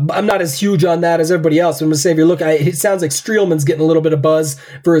 I'm not as huge on that as everybody else. I'm going to say, if you look, it sounds like Streelman's getting a little bit of buzz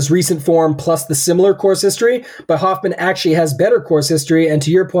for his recent form plus the similar course history. But Hoffman actually has better course history. And to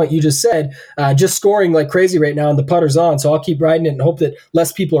your point, you just said, just scoring like crazy right now and the putter's on. So I'll keep riding it and hope that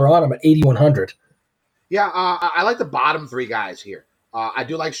less people are on him at 8,100. Yeah, I like the bottom three guys here. I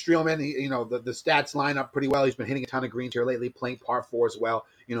do like Streelman. The stats line up pretty well. He's been hitting a ton of greens here lately, playing par four as well.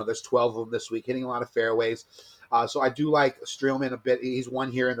 There's 12 of them this week, hitting a lot of fairways. So I do like Streelman a bit. He's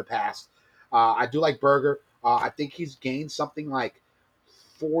won here in the past. I do like Berger. I think he's gained something like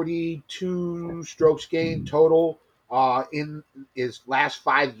 42 strokes gained total in his last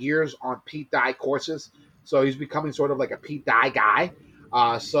 5 years on Pete Dye courses. So he's becoming sort of like a Pete Dye guy.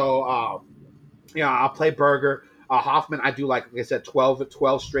 I'll play Berger. Hoffman, I do like I said, 12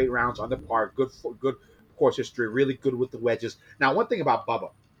 straight rounds on the par. Good course history, really good with the wedges. Now, one thing about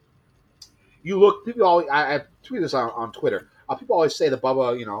Bubba, people always, I tweet this on Twitter. People always say the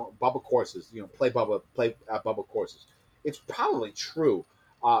Bubba, Bubba courses, play Bubba courses. It's probably true.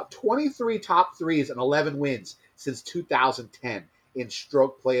 23 top threes and 11 wins since 2010 in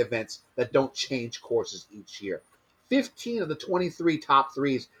stroke play events that don't change courses each year. 15 of the 23 top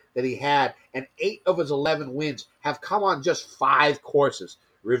threes that he had, and 8 of his 11 wins have come on just 5 courses: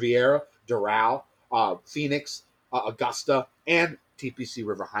 Riviera, Doral, Phoenix, Augusta, and TPC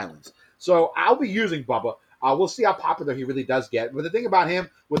River Highlands. So I'll be using Bubba. We'll see how popular he really does get. But the thing about him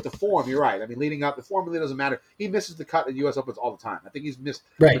with the form, you're right. I mean, leading up, the form really doesn't matter. He misses the cut at U.S. Opens all the time. I think he's missed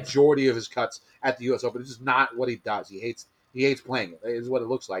the majority of his cuts at the U.S. Open. It's just not what he does. He hates playing it. Is what it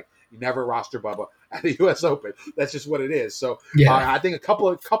looks like. You never roster Bubba at the U.S. Open. That's just what it is. So I think a couple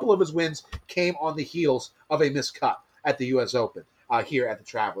of his wins came on the heels of a missed cut at the U.S. Open here at the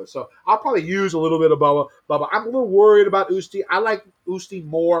Travelers. So I'll probably use a little bit of Bubba. I'm a little worried about Usti. I like Usti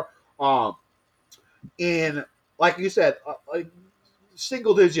more in, like you said,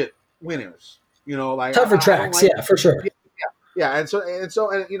 single-digit winners. Tougher tracks, for sure. Yeah, and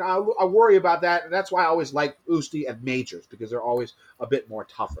I worry about that, and that's why I always like Usti at majors, because they're always a bit more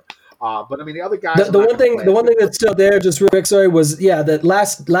tougher. But I mean, the other guys. The one thing that's still there, just real quick, sorry, was that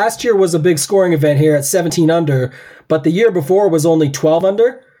last year was a big scoring event here at 17 under, but the year before was only 12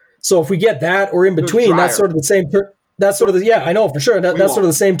 under. So if we get that or in between, that's sort of the same. That's sort of I know for sure. That's sort of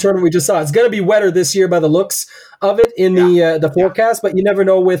the same tournament we just saw. It's going to be wetter this year by the looks of it in the forecast, but you never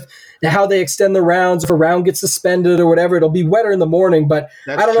know with how they extend the rounds. If a round gets suspended or whatever, it'll be wetter in the morning. But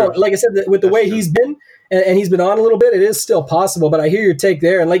I don't know. Like I said, with the way he's been, and he's been on a little bit, it is still possible. But I hear your take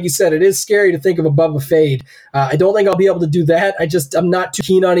there. And like you said, it is scary to think of a Bubba fade. I don't think I'll be able to do that. I'm not too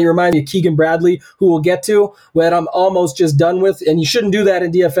keen on it. He reminds me of Keegan Bradley, who we'll get to, what I'm almost just done with. And you shouldn't do that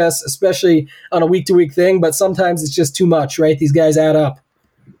in DFS, especially on a week-to-week thing. But sometimes it's just too much, right? These guys add up.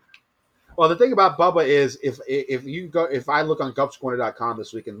 Well, the thing about Bubba is if I look on GupsCorner.com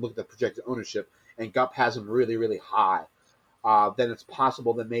this week and look at the projected ownership, and Gup has him really, really high, then it's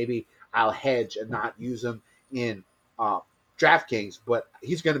possible that maybe I'll hedge and not use him in DraftKings, but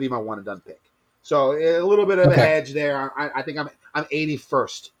he's going to be my one and done pick. So a little bit of a hedge there. I think I'm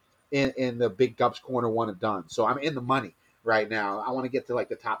 81st in the big Gups Corner one and done. So I'm in the money right now. I want to get to like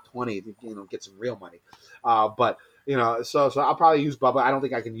the top 20, get some real money. So I'll probably use Bubba. I don't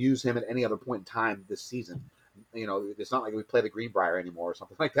think I can use him at any other point in time this season. it's not like we play the Greenbrier anymore or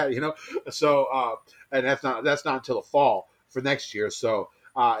something like that. So and that's not until the fall for next year. So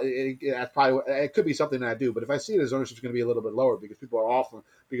that's probably it could be something that I do. But if I see his ownership is going to be a little bit lower because people are off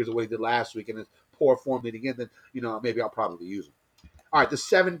because of what he did last week and his poor form leading in, then maybe I'll probably use him. All right, the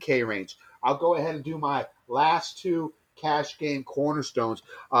 7K range. I'll go ahead and do my last two cash game cornerstones.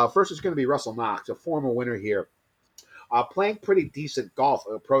 First, it's going to be Russell Knox, a former winner here. Playing pretty decent golf,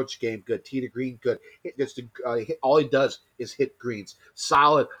 approach game, good. Tee to green, good. All he does is hit greens.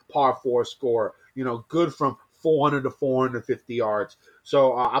 Solid par 4 score. Good from 400 to 450 yards.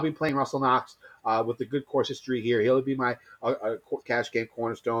 So I'll be playing Russell Knox with the good course history here. He'll be my cash game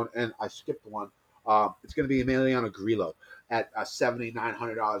cornerstone. And I skipped one. It's going to be Emiliano Grillo at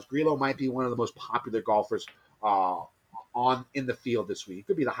 $7,900. Grillo might be one of the most popular golfers in the field this week. He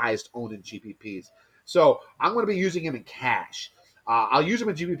could be the highest owned in GPPs. So I'm going to be using him in cash. I'll use him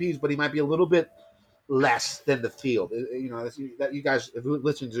in GPPs, but he might be a little bit less than the field. That you guys, if you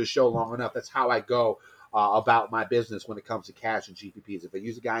listen to the show long enough, that's how I go about my business when it comes to cash and GPPs. If I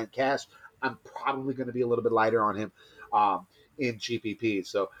use a guy in cash, I'm probably going to be a little bit lighter on him in GPPs.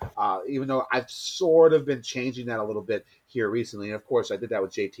 So even though I've sort of been changing that a little bit here recently, and of course I did that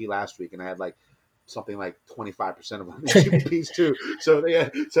with JT last week, and I had something like 25% of them in GPPs too. So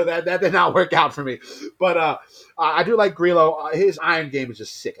that did not work out for me. But I do like Grillo. His iron game is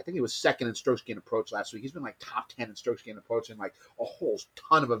just sick. I think he was second in strokes gained approach last week. He's been top 10 in strokes gained approach in a whole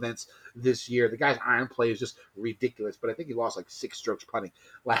ton of events this year. The guy's iron play is just ridiculous. But I think he lost 6 strokes putting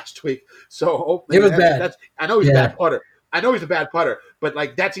last week. So it was bad. I know he's a bad putter. But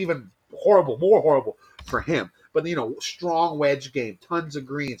that's even more horrible for him. But strong wedge game, tons of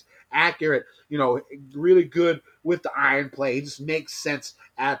greens, accurate, really good with the iron play. He just makes sense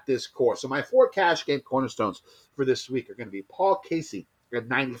at this course. So my 4 cash game cornerstones for this week are going to be Paul Casey at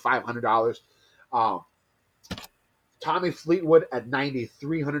 $9,500, Tommy Fleetwood at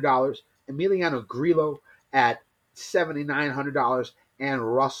 $9,300, Emiliano Grillo at $7,900,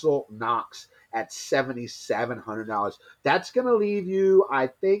 and Russell Knox at $7,700. That's going to leave you, I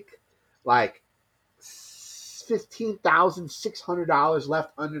think, $15,600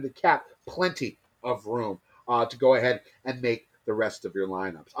 left under the cap. Plenty of room to go ahead and make the rest of your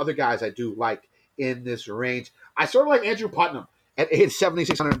lineups. Other guys I do like in this range. I sort of like Andrew Putnam at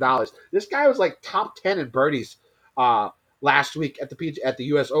 $7,600. This guy was top 10 in birdies last week at the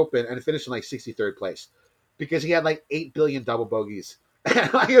U.S. Open and finished in 63rd place because he had 8 billion double bogeys.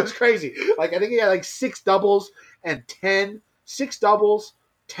 It was crazy. I think he had 6 doubles and 10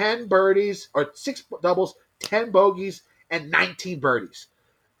 birdies, or 6 doubles, 10 bogeys, and 19 birdies.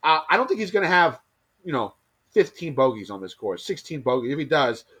 I don't think he's going to have, 15 bogeys on this course, 16 bogeys. If he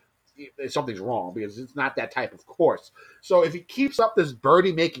does, something's wrong because it's not that type of course. So if he keeps up this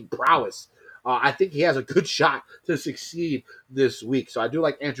birdie-making prowess, I think he has a good shot to succeed this week. So I do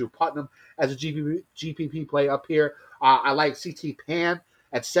like Andrew Putnam as a GPP play up here. I like CT Pan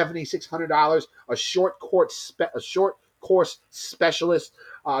at $7,600, a short course specialist,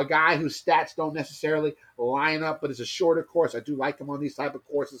 a guy whose stats don't necessarily line up, but it's a shorter course. I do like him on these type of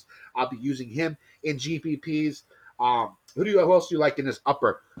courses. I'll be using him in GPPs. Who else do you like in this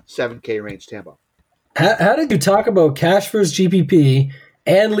upper 7K range, Tambo? How did you talk about cash versus GPP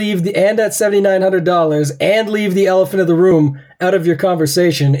and at $7,900 and leave the elephant of the room out of your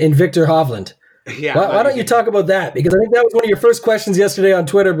conversation in Victor Hovland? Yeah, why don't you talk about that? Because I think that was one of your first questions yesterday on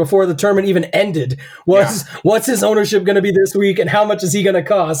Twitter before the tournament even ended what's his ownership going to be this week and how much is he going to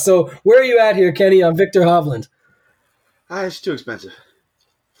cost? So where are you at here, Kenny, on Victor Hovland? It's too expensive.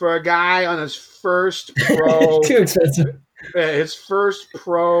 For a guy on his first pro... Too expensive. His first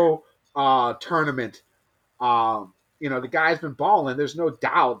pro tournament. The guy's been balling, there's no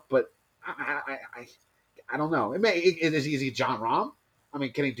doubt, but I don't know. Is he John Rahm?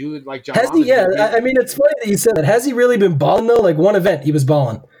 Can he do it like John? Has he? Yeah, it's funny that you said that. Has he really been balling though? One event he was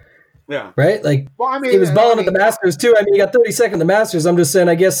balling. Yeah. Right. He was balling at the Masters too. He got 32nd at the Masters. I'm just saying.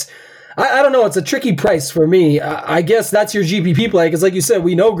 I guess I don't know. It's a tricky price for me. I guess that's your GPP play because, like you said,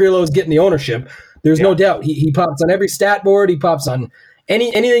 we know Grillo's getting the ownership. There's no doubt. He pops on every stat board. He pops on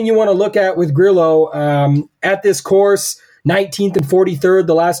anything you want to look at with Grillo at this course. 19th and 43rd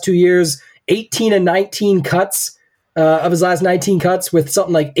the last 2 years. 18 and 19 cuts. Of his last 19 cuts with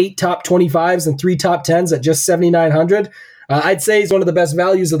something like 8 top 25s and 3 top 10s at just $7,900. I'd say he's one of the best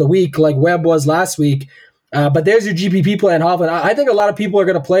values of the week, like Webb was last week. But there's your GPP play on Hovland. I think a lot of people are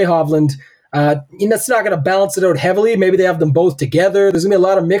going to play Hovland. That's not going to balance it out heavily. Maybe they have them both together. There's going to be a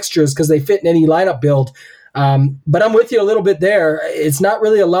lot of mixtures because they fit in any lineup build. But I'm with you a little bit there. It's not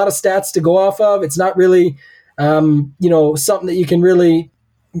really a lot of stats to go off of. It's not really, something that you can really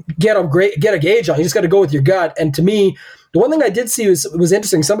get a gauge on. You just got to go with your gut. And to me, the one thing I did see was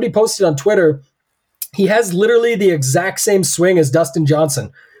interesting. Somebody posted on Twitter, he has literally the exact same swing as Dustin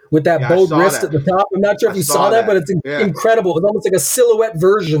Johnson with that bowed wrist at the top. I'm not sure if you saw that, but it's incredible. It's almost like a silhouette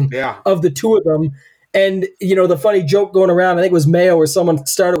version of the two of them. And, the funny joke going around, I think it was Mayo where someone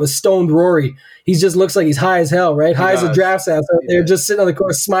started with Stoned Rory. He just looks like he's high as hell, right? High as a draft ass out there, just sitting on the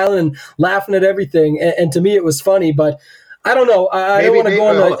course smiling and laughing at everything. And to me, it was funny, but I don't know. I don't want to go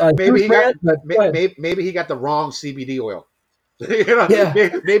on a maybe he got the wrong CBD oil.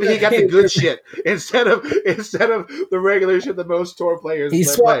 Maybe he got the good shit instead of the regular shit that most tour players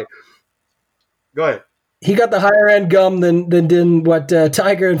play. Go ahead. He got the higher end gum than what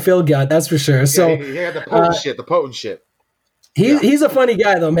Tiger and Phil got. That's for sure. So he had the potent shit. He's a funny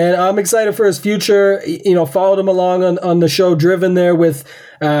guy though, man. I'm excited for his future. Followed him along on the show Driven there with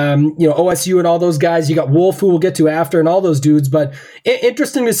OSU and all those guys. You got Wolf, who we'll get to after, and all those dudes. But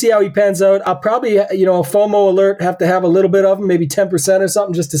interesting to see how he pans out. I'll probably a FOMO alert, have to have a little bit of him, maybe 10% or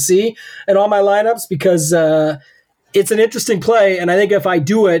something, just to see in all my lineups, because it's an interesting play. And I think if I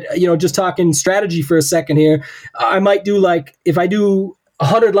do it, just talking strategy for a second here, I might do if I do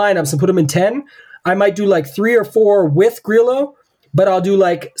 100 lineups and put them in 10. I might do 3 or 4 with Grillo, but I'll do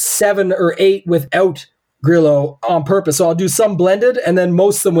 7 or 8 without Grillo on purpose. So I'll do some blended and then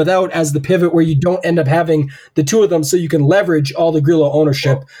most of them without as the pivot, where you don't end up having the two of them, so you can leverage all the Grillo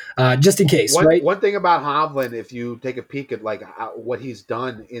ownership just in case, right? One thing about Hovland, if you take a peek at what he's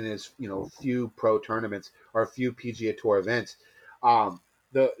done in his few pro tournaments or a few PGA Tour events,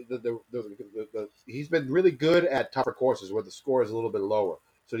 he's been really good at tougher courses where the score is a little bit lower.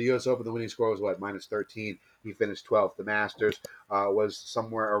 So the U.S. Open, the winning score was minus 13. He finished 12th. The Masters was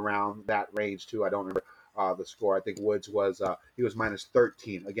somewhere around that range too. I don't remember the score. I think Woods was he was minus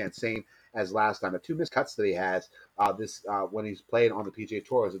 13. Again, same as last time. The two missed cuts that he has when he's played on the PGA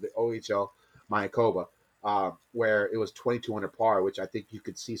Tour is at the OHL Mayakoba, where it was 22 under par, which I think you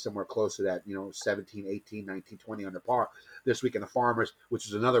could see somewhere close to that, 17, 18, 19, 20 under par. This week in the Farmers, which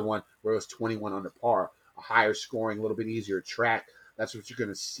is another one where it was 21 under par, a higher scoring, a little bit easier track. That's what you're going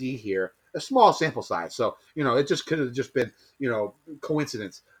to see here. A small sample size. So, it just could have just been,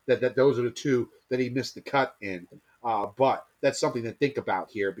 coincidence that those are the two that he missed the cut in. But that's something to think about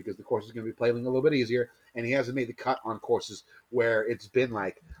here, because the course is going to be playing a little bit easier, and he hasn't made the cut on courses where it's been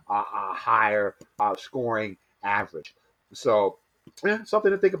a higher scoring average. So,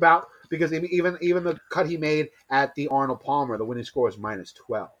 something to think about, because even the cut he made at the Arnold Palmer, the winning score is minus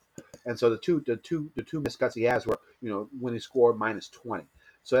 12. And so the two missed cuts he has were, when he scored minus 20.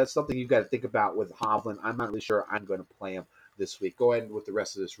 So that's something you've got to think about with Hovland. I'm not really sure I'm going to play him this week. Go ahead with the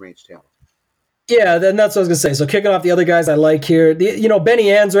rest of this range, Taylor. Yeah, then that's what I was going to say. So kicking off the other guys I like here,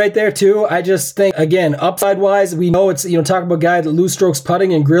 Benny Ann's right there too. I just think, again, upside-wise, we know it's, talk about a guy that loose strokes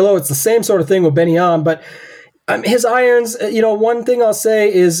putting and Grillo. It's the same sort of thing with Benny Ann, but his irons, one thing I'll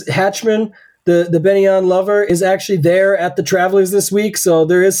say is Hatchman, the Benny Ann lover, is actually there at the Travelers this week. So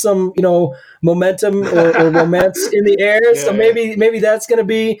there is some, momentum or romance in the air. Yeah, so maybe that's going to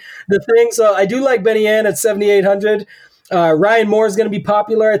be the thing. So I do like Benny Ann at 7,800. Ryan Moore is going to be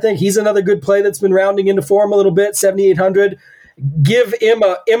popular. I think he's another good play that's been rounding into form a little bit. 7,800. Give Im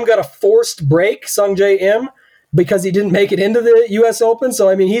got a forced break, Sungjae Im, because he didn't make it into the U.S. Open.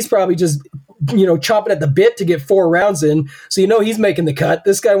 So he's probably just chopping at the bit to get 4 rounds in. So he's making the cut.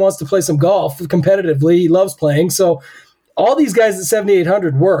 This guy wants to play some golf competitively. He loves playing. So all these guys at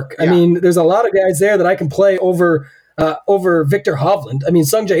 7,800 work. Yeah. There's a lot of guys there that I can play over Victor Hovland.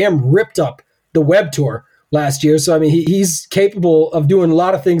 Sungjae Im ripped up the Web Tour last year. So, he's capable of doing a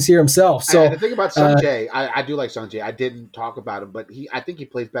lot of things here himself. So the thing about Sungjae, I do like Sungjae. I didn't talk about him, but I think he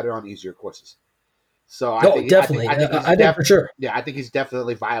plays better on easier courses. So I think for sure. Yeah, I think he's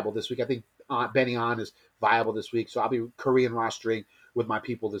definitely viable this week. I think Benny Ann is viable this week. So I'll be Korean rostering with my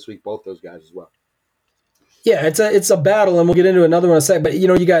people this week, both those guys as well. Yeah, it's a battle, and we'll get into another one in a second. But,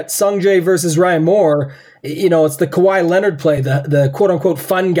 you got Sungjae versus Ryan Moore. It's the Kawhi Leonard play, the quote-unquote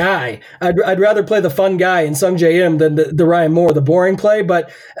fun guy. I'd rather play the fun guy in Sungjae Im than the Ryan Moore, the boring play,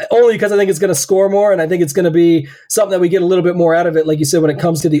 but only because I think it's going to score more, and I think it's going to be something that we get a little bit more out of it, like you said, when it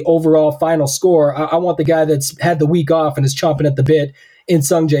comes to the overall final score. I want the guy that's had the week off and is chomping at the bit in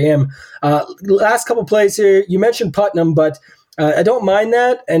Sungjae Im. Last couple plays here, you mentioned Putnam, but I don't mind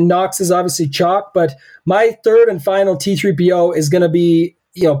that, and Knox is obviously chalk, but my third and final T3PO is going to be,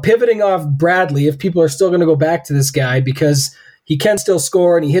 pivoting off Bradley, if people are still going to go back to this guy, because he can still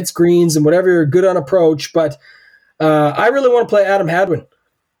score and he hits greens and whatever, good on approach, but I really want to play Adam Hadwin,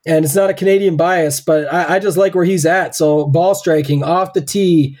 and it's not a Canadian bias, but I just like where he's at. So ball striking, off the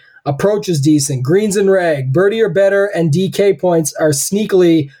tee, approach is decent, greens and reg, birdie or better, and DK points are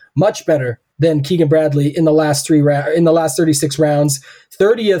sneakily much better than Keegan Bradley in the last 36 rounds.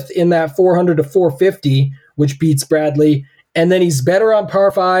 30th in that 400 to 450, which beats Bradley. And then he's better on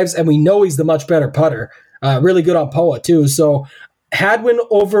par fives, and we know he's the much better putter. Really good on POA too. So Hadwin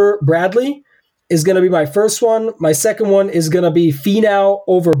over Bradley is going to be my first one. My second one is going to be Finau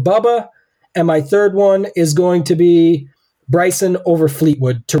over Bubba. And my third one is going to be Bryson over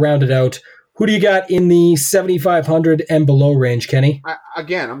Fleetwood to round it out. Who do you got in the 7,500 and below range, Kenny?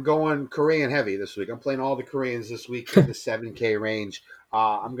 I'm going Korean heavy this week. I'm playing all the Koreans this week in the 7K range.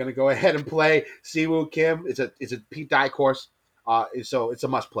 I'm going to go ahead and play Siwoo Kim. It's a Pete Dye course, so it's a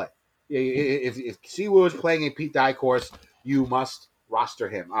must play. If Siwoo is playing a Pete Dye course, you must roster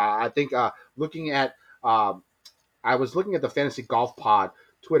him. I think I was looking at the Fantasy Golf Pod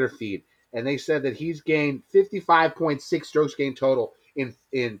Twitter feed, and they said that he's gained 55.6 strokes gained total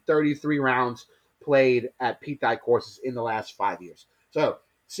in 33 rounds played at Pete Dye courses in the last 5 years. So,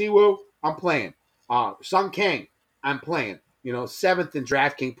 Siwoo, I'm playing. Sung Kang, I'm playing. 7th in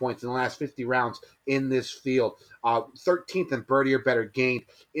DraftKings points in the last 50 rounds in this field. 13th in birdie or better gained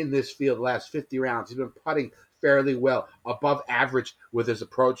in this field the last 50 rounds. He's been putting fairly well, above average with his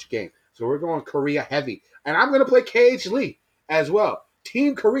approach game. So we're going Korea heavy. And I'm going to play KH Lee as well.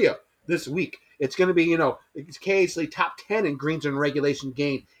 Team Korea this week. It's going to be, it's KH Lee top 10 in greens and regulation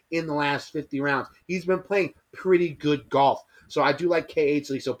gain in the last 50 rounds. He's been playing pretty good golf. So I do like KH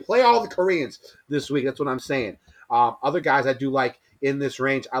Lee. So play all the Koreans this week. That's what I'm saying. Other guys I do like in this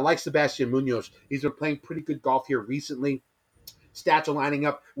range. I like Sebastian Munoz. He's been playing pretty good golf here recently. Stats are lining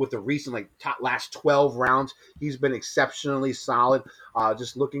up with the recent top last 12 rounds. He's been exceptionally solid.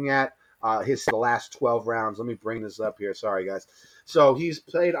 Just looking at the last 12 rounds. Let me bring this up here. Sorry, guys. So he's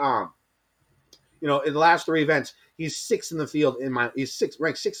played in the last 3 events, he's sixth in the field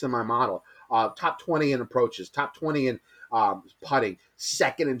ranked sixth in my model. Top 20 in approaches, top 20 in putting,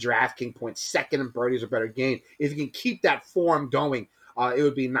 second in DraftKings points, second in birdies or better gain. If you can keep that form going, it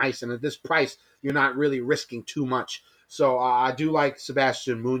would be nice. And at this price, you're not really risking too much. So I do like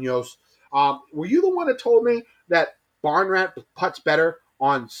Sebastian Munoz. Were you the one that told me that Barnrat putts better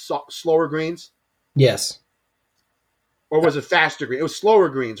on slower greens? Yes. Or was it faster green? It was slower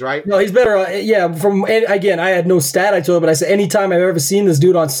greens, right? No, he's better. Again, I had no stat I told him, but I said anytime I've ever seen this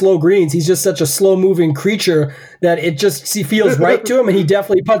dude on slow greens, he's just such a slow-moving creature that it just feels right to him, and he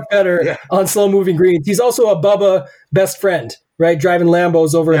definitely putts better on slow-moving greens. He's also a Bubba best friend, right? Driving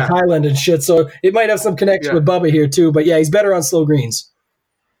Lambos over in Thailand and shit, so it might have some connection with Bubba here too, but yeah, he's better on slow greens.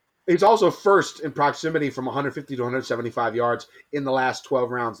 He's also first in proximity from 150 to 175 yards in the last 12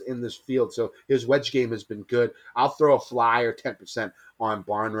 rounds in this field. So his wedge game has been good. I'll throw a flyer 10% on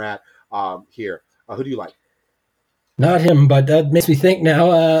Barnrat here. Who do you like? Not him, but that makes me think now.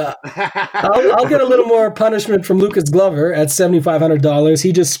 I'll get a little more punishment from Lucas Glover at $7,500.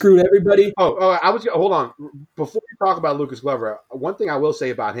 He just screwed everybody. Hold on. Before we talk about Lucas Glover, one thing I will say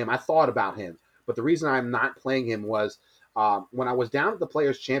about him, I thought about him, but the reason I'm not playing him was when I was down at the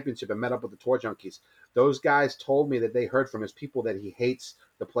Players' Championship and met up with the Tour Junkies, those guys told me that they heard from his people that he hates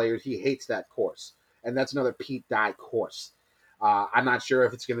the Players. He hates that course. And that's another Pete Dye course. I'm not sure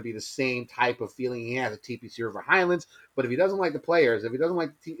if it's going to be the same type of feeling he has at TPC River Highlands, but if he doesn't like the Players, if he doesn't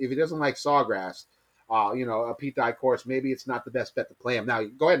like Sawgrass, a Pete Dye course, maybe it's not the best bet to play him. Now,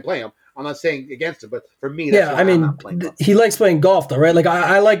 go ahead and play him. I'm not saying against him, but for me, that's why I'm not playing golf. He likes playing golf, though, right? Like,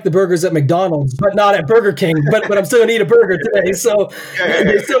 I like the burgers at McDonald's, but not at Burger King, but I'm still going to eat a burger today, so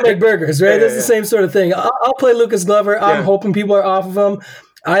they still make burgers, right? That's the same sort of thing. I'll play Lucas Glover. I'm hoping people are off of him.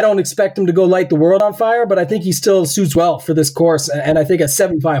 I don't expect him to go light the world on fire, but I think he still suits well for this course. And I think at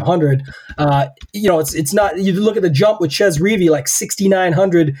 7,500, it's not. You look at the jump with Ches Reavie, like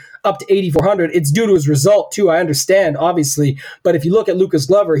 6,900 up to 8,400. It's due to his result too. I understand, obviously, but if you look at Lucas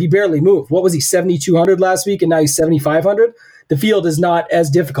Glover, he barely moved. What was he, 7,200 last week, and now he's 7,500? The field is not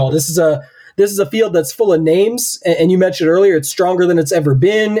as difficult. This is a field that's full of names, and you mentioned earlier, it's stronger than it's ever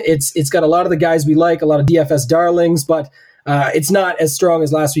been. It's got a lot of the guys we like, a lot of DFS darlings, but it's not as strong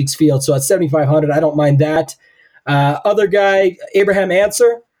as last week's field. So at 7,500, I don't mind that. Other guy, Abraham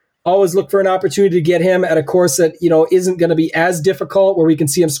Answer, always look for an opportunity to get him at a course that, isn't going to be as difficult, where we can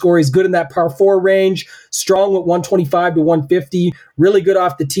see him score. He's good in that par 4 range, strong with 125 to 150, really good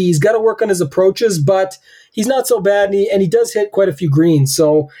off the tee. He's got to work on his approaches, but he's not so bad, and he does hit quite a few greens.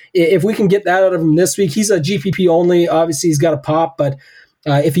 So if we can get that out of him this week, he's a GPP only. Obviously, he's got a pop, but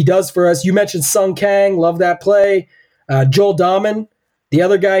if he does for us, you mentioned Sung Kang, love that play. Joel Dahman, the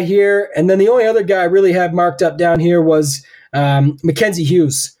other guy here. And then the only other guy I really had marked up down here was Mackenzie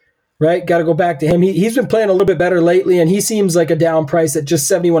Hughes. right? Got to go back to him. He's been playing a little bit better lately, and he seems like a down price at just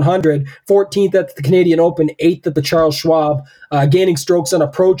 7,100, 14th at the Canadian Open, 8th at the Charles Schwab, gaining strokes on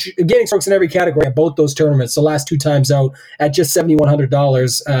approach, gaining strokes in every category at both those tournaments. The last 2 times out at just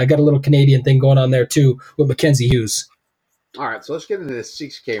 $7,100. Got a little Canadian thing going on there too with Mackenzie Hughes. All right, so let's get into the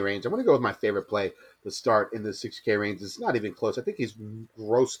 6K range. I'm going to go with my favorite play to start in the 6K range. It's not even close. I think he's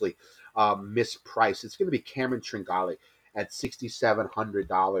grossly mispriced. It's going to be Cameron Tringali at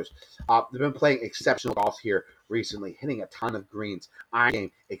 $6,700. They've been playing exceptional golf here recently, hitting a ton of greens. Iron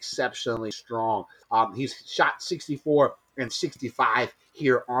game exceptionally strong. He's shot 64 and 65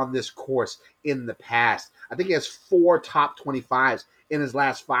 here on this course in the past. I think he has 4 top 25s in his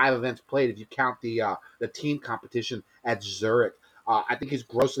last 5 events played, if you count the team competition at Zurich. I think he's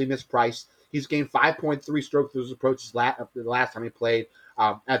grossly mispriced. He's gained 5.3 strokes through his approaches the last time he played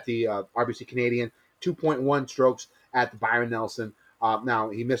at the RBC Canadian, 2.1 strokes at the Byron Nelson. Now,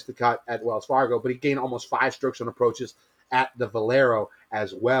 he missed the cut at Wells Fargo, but he gained almost 5 strokes on approaches at the Valero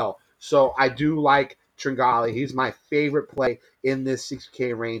as well. So I do like Tringali. He's my favorite play in this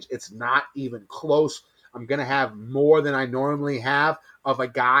 6K range. It's not even close. I'm going to have more than I normally have of a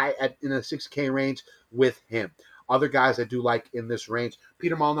guy in a 6K range with him. Other guys I do like in this range.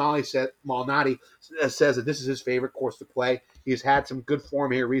 Peter Malnati says that this is his favorite course to play. He's had some good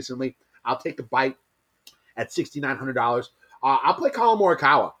form here recently. I'll take the bite at $6,900. I'll play Colin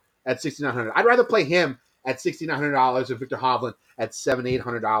Morikawa at $6,900. I'd rather play him at $6,900 than Victor Hovland at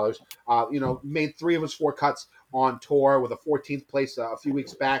 $7,800. Made 3 of his 4 cuts on tour with a 14th place a few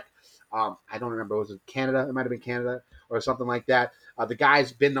weeks back. I don't remember. Was it Canada? It might have been Canada or something like that. The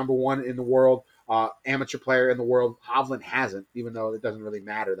guy's been number 1 in the world, amateur player in the world. Hovland hasn't, even though it doesn't really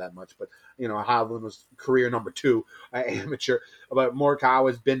matter that much. But, Hovland was career number 2 amateur. But Morikawa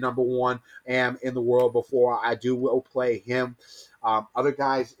has been number 1 in the world before. I will play him. Other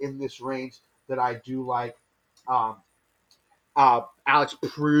guys in this range that I do like, Alex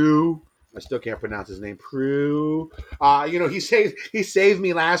Prue. I still can't pronounce his name. Prue. He saved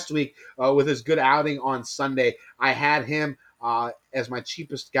me last week with his good outing on Sunday. I had him as my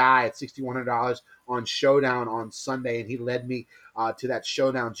cheapest guy at $6,100 on Showdown on Sunday, and he led me to that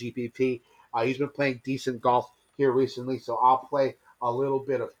Showdown GPP. He's been playing decent golf here recently, so I'll play a little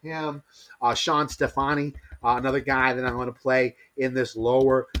bit of him. Sean Stefani, another guy that I'm going to play in this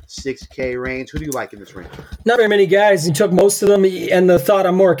lower 6K range. Who do you like in this range? Not very many guys. He took most of them, and the thought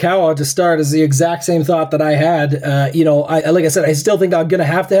on Morikawa to start is the exact same thought that I had. Like I said, I still think I'm going to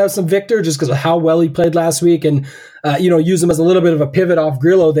have some Victor just because of how well he played last week, and use him as a little bit of a pivot off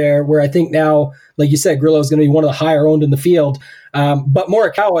Grillo there, where I think now, like you said, Grillo is going to be one of the higher owned in the field. But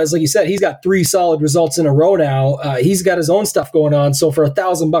Morikawa, as like you said, he's got 3 solid results in a row now. He's got his own stuff going on. So for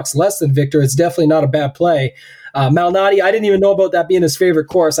 $1,000 less than Victor, it's definitely not a bad play. Malnati, I didn't even know about that being his favorite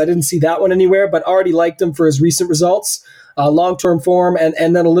course. I didn't see that one anywhere, but already liked him for his recent results, long-term form,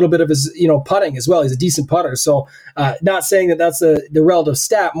 and then a little bit of his putting as well. He's a decent putter. So not saying that that's the relative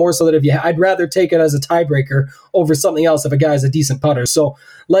stat, more so that I'd rather take it as a tiebreaker over something else if a guy's a decent putter. So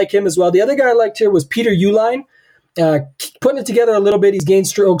like him as well. The other guy I liked here was Peter Uihlein. Putting it together a little bit. He's gained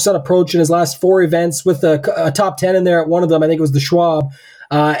strokes on approach in his last 4 events with a top 10 in there at one of them. I think it was the Schwab.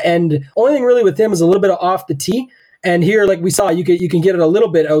 And only thing really with him is a little bit of off the tee. And here, like we saw, you can get it a little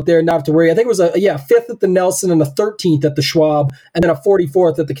bit out there, not have to worry. I think it was a 5th at the Nelson and a 13th at the Schwab, and then a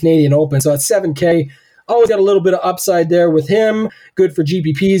 44th at the Canadian Open. So at $7K, always got a little bit of upside there with him. Good for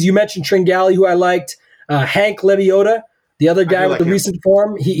GPPs. You mentioned Tringali, who I liked. Hank Lebioda, the other guy with the recent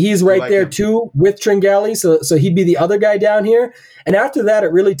form, he's right there too with Tringali. So he'd be the other guy down here. And after that,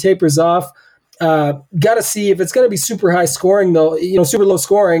 it really tapers off. Got to see if it's going to be super high scoring, though, super low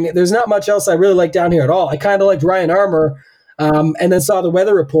scoring. There's not much else I really like down here at all. I kind of liked Ryan Armour, and then saw the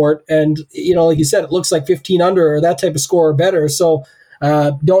weather report. And, like you said, it looks like 15 under or that type of score or better. So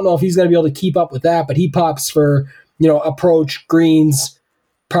don't know if he's going to be able to keep up with that, but he pops for, approach, greens,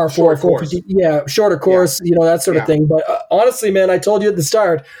 par 4, 450, shorter course, that sort of thing. But honestly, man, I told you at the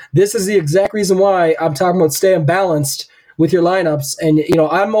start, this is the exact reason why I'm talking about staying balanced with your lineups. And,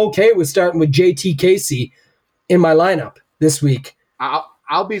 I'm okay with starting with JT Casey in my lineup this week.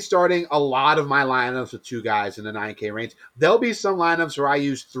 I'll be starting a lot of my lineups with 2 guys in the 9K range. There'll be some lineups where I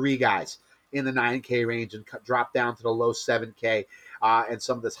use 3 guys in the 9K range and drop down to the low 7K and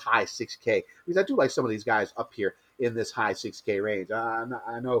some of this high 6K. Because I do like some of these guys up here in this high 6K range.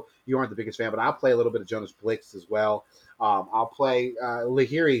 I know you aren't the biggest fan, but I'll play a little bit of Jonas Blix as well. I'll play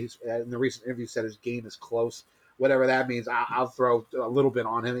Lahiri, in the recent interview said his game is close. Whatever that means, I'll throw a little bit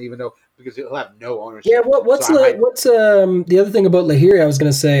on him, even though because he'll have no ownership. Yeah, what's the other thing about Lahiri? I was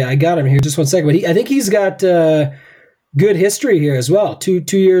going to say I got him here just one second, but I think he's got good history here as well. Two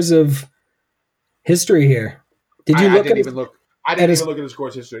years of history here. Did you look I didn't at even look. I didn't even look at his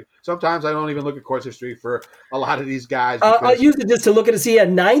course history. Sometimes I don't even look at course history for a lot of these guys. I'll use it just to look at it. See, he had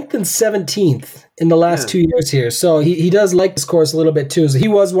 9th and 17th in the last 2 years here. So he does like this course a little bit too. So he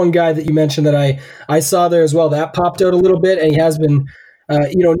was one guy that you mentioned that I saw there as well. That popped out a little bit, and he has been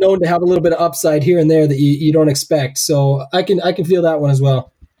known to have a little bit of upside here and there that you don't expect. So I can feel that one as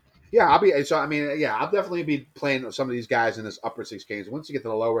well. Yeah, I'll definitely be playing some of these guys in this upper 6Ks. Once you get to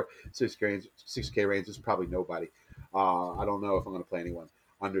the lower 6K range, there's probably nobody. I don't know if I'm going to play anyone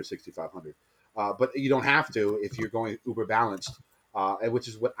under 6,500. But you don't have to if you're going uber balanced, which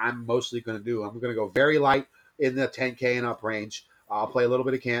is what I'm mostly going to do. I'm going to go very light in the 10K and up range. I'll play a little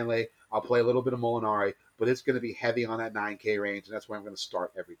bit of Cantlay. I'll play a little bit of Molinari, but it's going to be heavy on that 9K range, and that's where I'm going to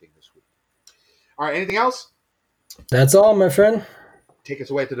start everything this week. All right, anything else? That's all, my friend. Take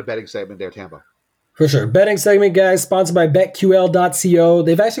us away to the betting segment there, Tampa. For sure. Betting segment, guys, sponsored by betql.co.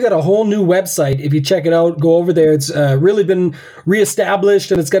 They've actually got a whole new website. If you check it out, go over there. It's really been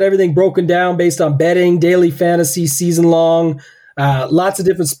reestablished, and it's got everything broken down based on betting, daily fantasy, season long. Lots of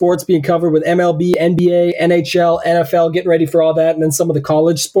different sports being covered with MLB, NBA, NHL, NFL, getting ready for all that, and then some of the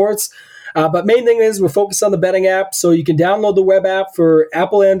college sports. But main thing is we're focused on the betting app, so you can download the web app for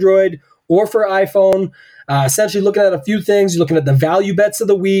Apple, Android, or for iPhone. Essentially looking at a few things. You're looking at the value bets of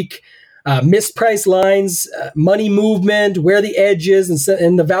the week, mispriced lines, money movement, where the edge is,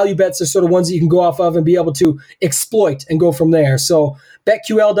 and the value bets are sort of ones that you can go off of and be able to exploit and go from there. So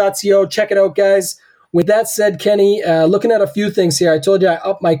betql.co, check it out, guys. With that said, Kenny, looking at a few things here, I told you I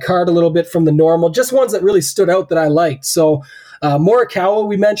upped my card a little bit from the normal, just ones that really stood out that I liked. So Morikawa,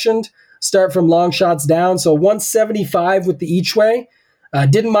 we mentioned, start from long shots down. So 175 with the each way.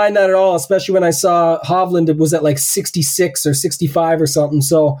 Didn't mind that at all, especially when I saw Hovland, it was at like 66 or 65 or something.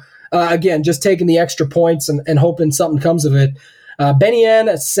 So again, just taking the extra points and hoping something comes of it. Benny Ann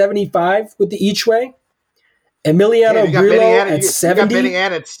at 75 with the each way. Emiliano Grillo at 70.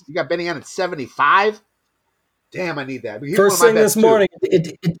 You got Benny Ann at 75? Damn, I need that. First thing this morning,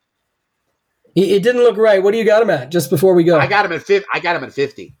 it didn't look right. What do you got him at just before we go? I got him at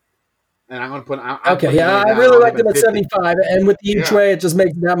 50. And I'm going to put. I really liked him at 75, and with the each way, it just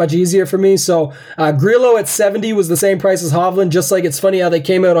makes it that much easier for me. So Grillo at 70 was the same price as Hovland. Just like it's funny how they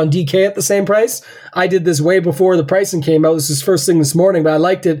came out on DK at the same price. I did this way before the pricing came out. This is first thing this morning, but I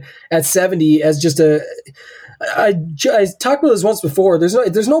liked it at 70 as just a. I talked about this once before.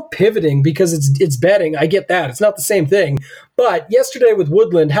 There's no pivoting because it's betting. I get that. It's not the same thing. But yesterday with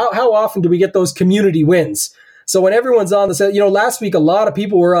Woodland, how often do we get those community wins? So when everyone's on the last week a lot of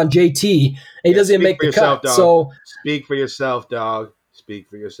people were on JT and he doesn't even make the cut. Dog. So speak for yourself, dog. Speak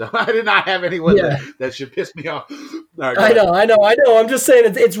for yourself. I did not have anyone that should piss me off. Right, I know. I'm just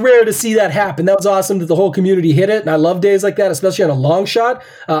saying it's rare to see that happen. That was awesome that the whole community hit it, and I love days like that, especially on a long shot.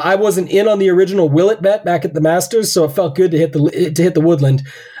 I wasn't in on the original Willett bet back at the Masters, so it felt good to hit the Woodland.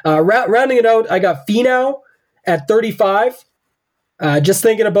 Rounding it out, I got Finau at 35. Just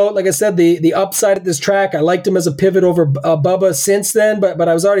thinking about, like I said, the upside at this track. I liked him as a pivot over Bubba since then, but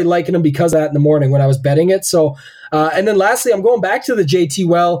I was already liking him because of that in the morning when I was betting it. So, and then lastly, I'm going back to the JT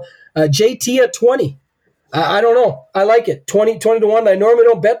well. JT at 20. I don't know. I like it. 20 to 1. I normally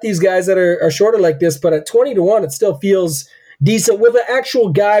don't bet these guys that are shorter like this, but at 20 to 1, it still feels decent with an actual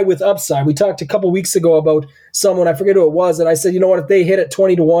guy with upside. We talked a couple weeks ago about someone, I forget who it was, and I said, you know what, if they hit at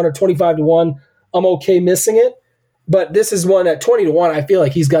 20 to 1 or 25 to 1, I'm okay missing it. But this is one at 20 to 1. I feel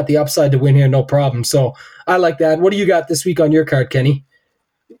like he's got the upside to win here, no problem. So I like that. What do you got this week on your card, Kenny?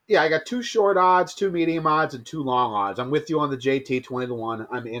 Yeah, I got 2 short odds, 2 medium odds, and 2 long odds. I'm with you on the JT 20 to 1.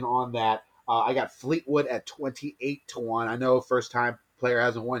 I'm in on that. I got Fleetwood at 28 to 1. I know first-time player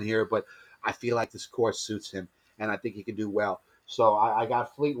hasn't won here, but I feel like this course suits him, and I think he can do well. So I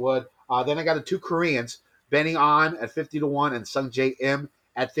got Fleetwood. Then I got the 2 Koreans, Benny An at 50 to 1 and Sung Jae Im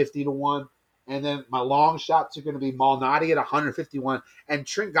at 50 to 1. And then my long shots are going to be Malnati at 151 and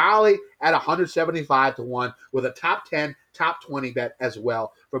Tringali at 175 to 1 with a top 10, top 20 bet as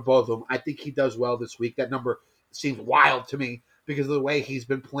well for both of them. I think he does well this week. That number seems wild to me because of the way he's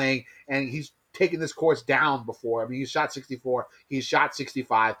been playing, and he's taken this course down before. I mean, he's shot 64. He's shot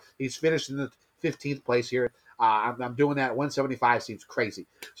 65. He's finished in the 15th place here. I'm doing that. 175 seems crazy.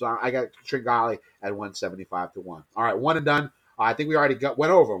 So I got Tringali at 175 to 1. All right, one and done. I think we already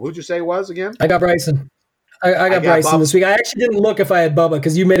went over. Who'd you say it was again? I got Bryson. I got Bryson this week. I actually didn't look if I had Bubba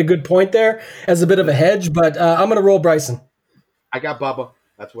because you made a good point there as a bit of a hedge, but I'm going to roll Bryson. I got Bubba.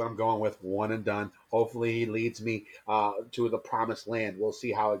 That's what I'm going with. One and done. Hopefully he leads me to the promised land. We'll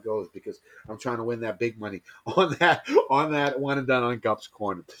see how it goes because I'm trying to win that big money on that one and done on Gup's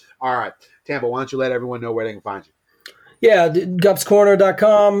Corner. All right. Tampa, why don't you let everyone know where they can find you? Yeah,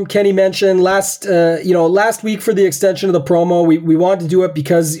 gupscorner.com. Kenny mentioned last week for the extension of the promo, we wanted to do it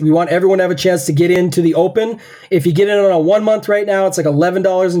because we want everyone to have a chance to get into the Open. If you get in on a 1 month right now, it's like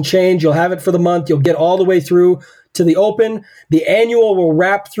 $11 and change. You'll have it for the month. You'll get all the way through to the Open. The annual will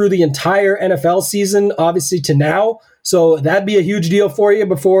wrap through the entire NFL season, obviously to now. So that'd be a huge deal for you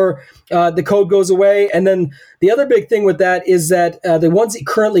before the code goes away. And then the other big thing with that is that the ones that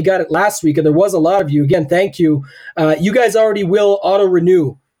currently got it last week, and there was a lot of you, again, thank you. You guys already will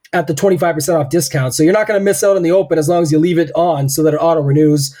auto-renew at the 25% off discount. So you're not going to miss out on the Open as long as you leave it on so that it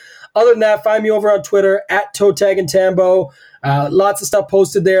auto-renews. Other than that, find me over on Twitter at @ToeTagAndTambo. Lots of stuff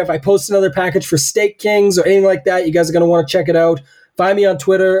posted there. If I post another package for Steak Kings or anything like that, you guys are going to want to check it out. Find me on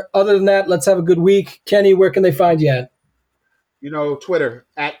Twitter. Other than that, let's have a good week. Kenny, where can they find you at? Twitter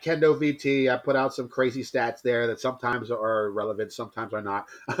at KendoVT. I put out some crazy stats there that sometimes are relevant, sometimes are not.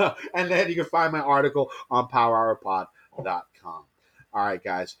 And then you can find my article on PowerHourPod.com. All right,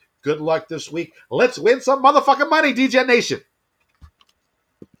 guys. Good luck this week. Let's win some motherfucking money, DJ Nation.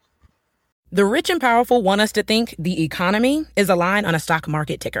 The rich and powerful want us to think the economy is a line on a stock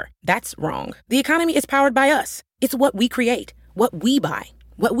market ticker. That's wrong. The economy is powered by us. It's what we create, what we buy,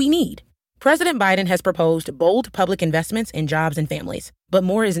 what we need. President Biden has proposed bold public investments in jobs and families, but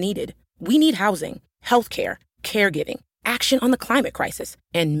more is needed. We need housing, healthcare, caregiving, action on the climate crisis,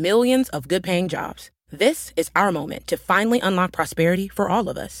 and millions of good-paying jobs. This is our moment to finally unlock prosperity for all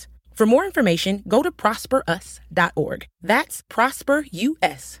of us. For more information, go to prosperus.org. That's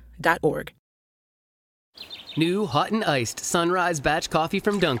prosperus.org. New hot and iced Sunrise Batch Coffee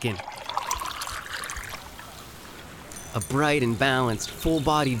from Dunkin'. A bright and balanced,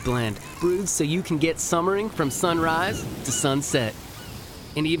 full-bodied blend brewed so you can get summering from sunrise to sunset.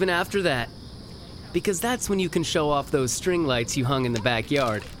 And even after that, because that's when you can show off those string lights you hung in the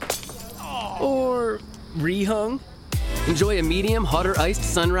backyard. Or rehung. Enjoy a medium, hot or iced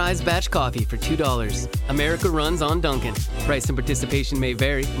Sunrise Batch Coffee for $2. America runs on Dunkin'. Price and participation may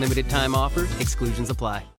vary. Limited time offer. Exclusions apply.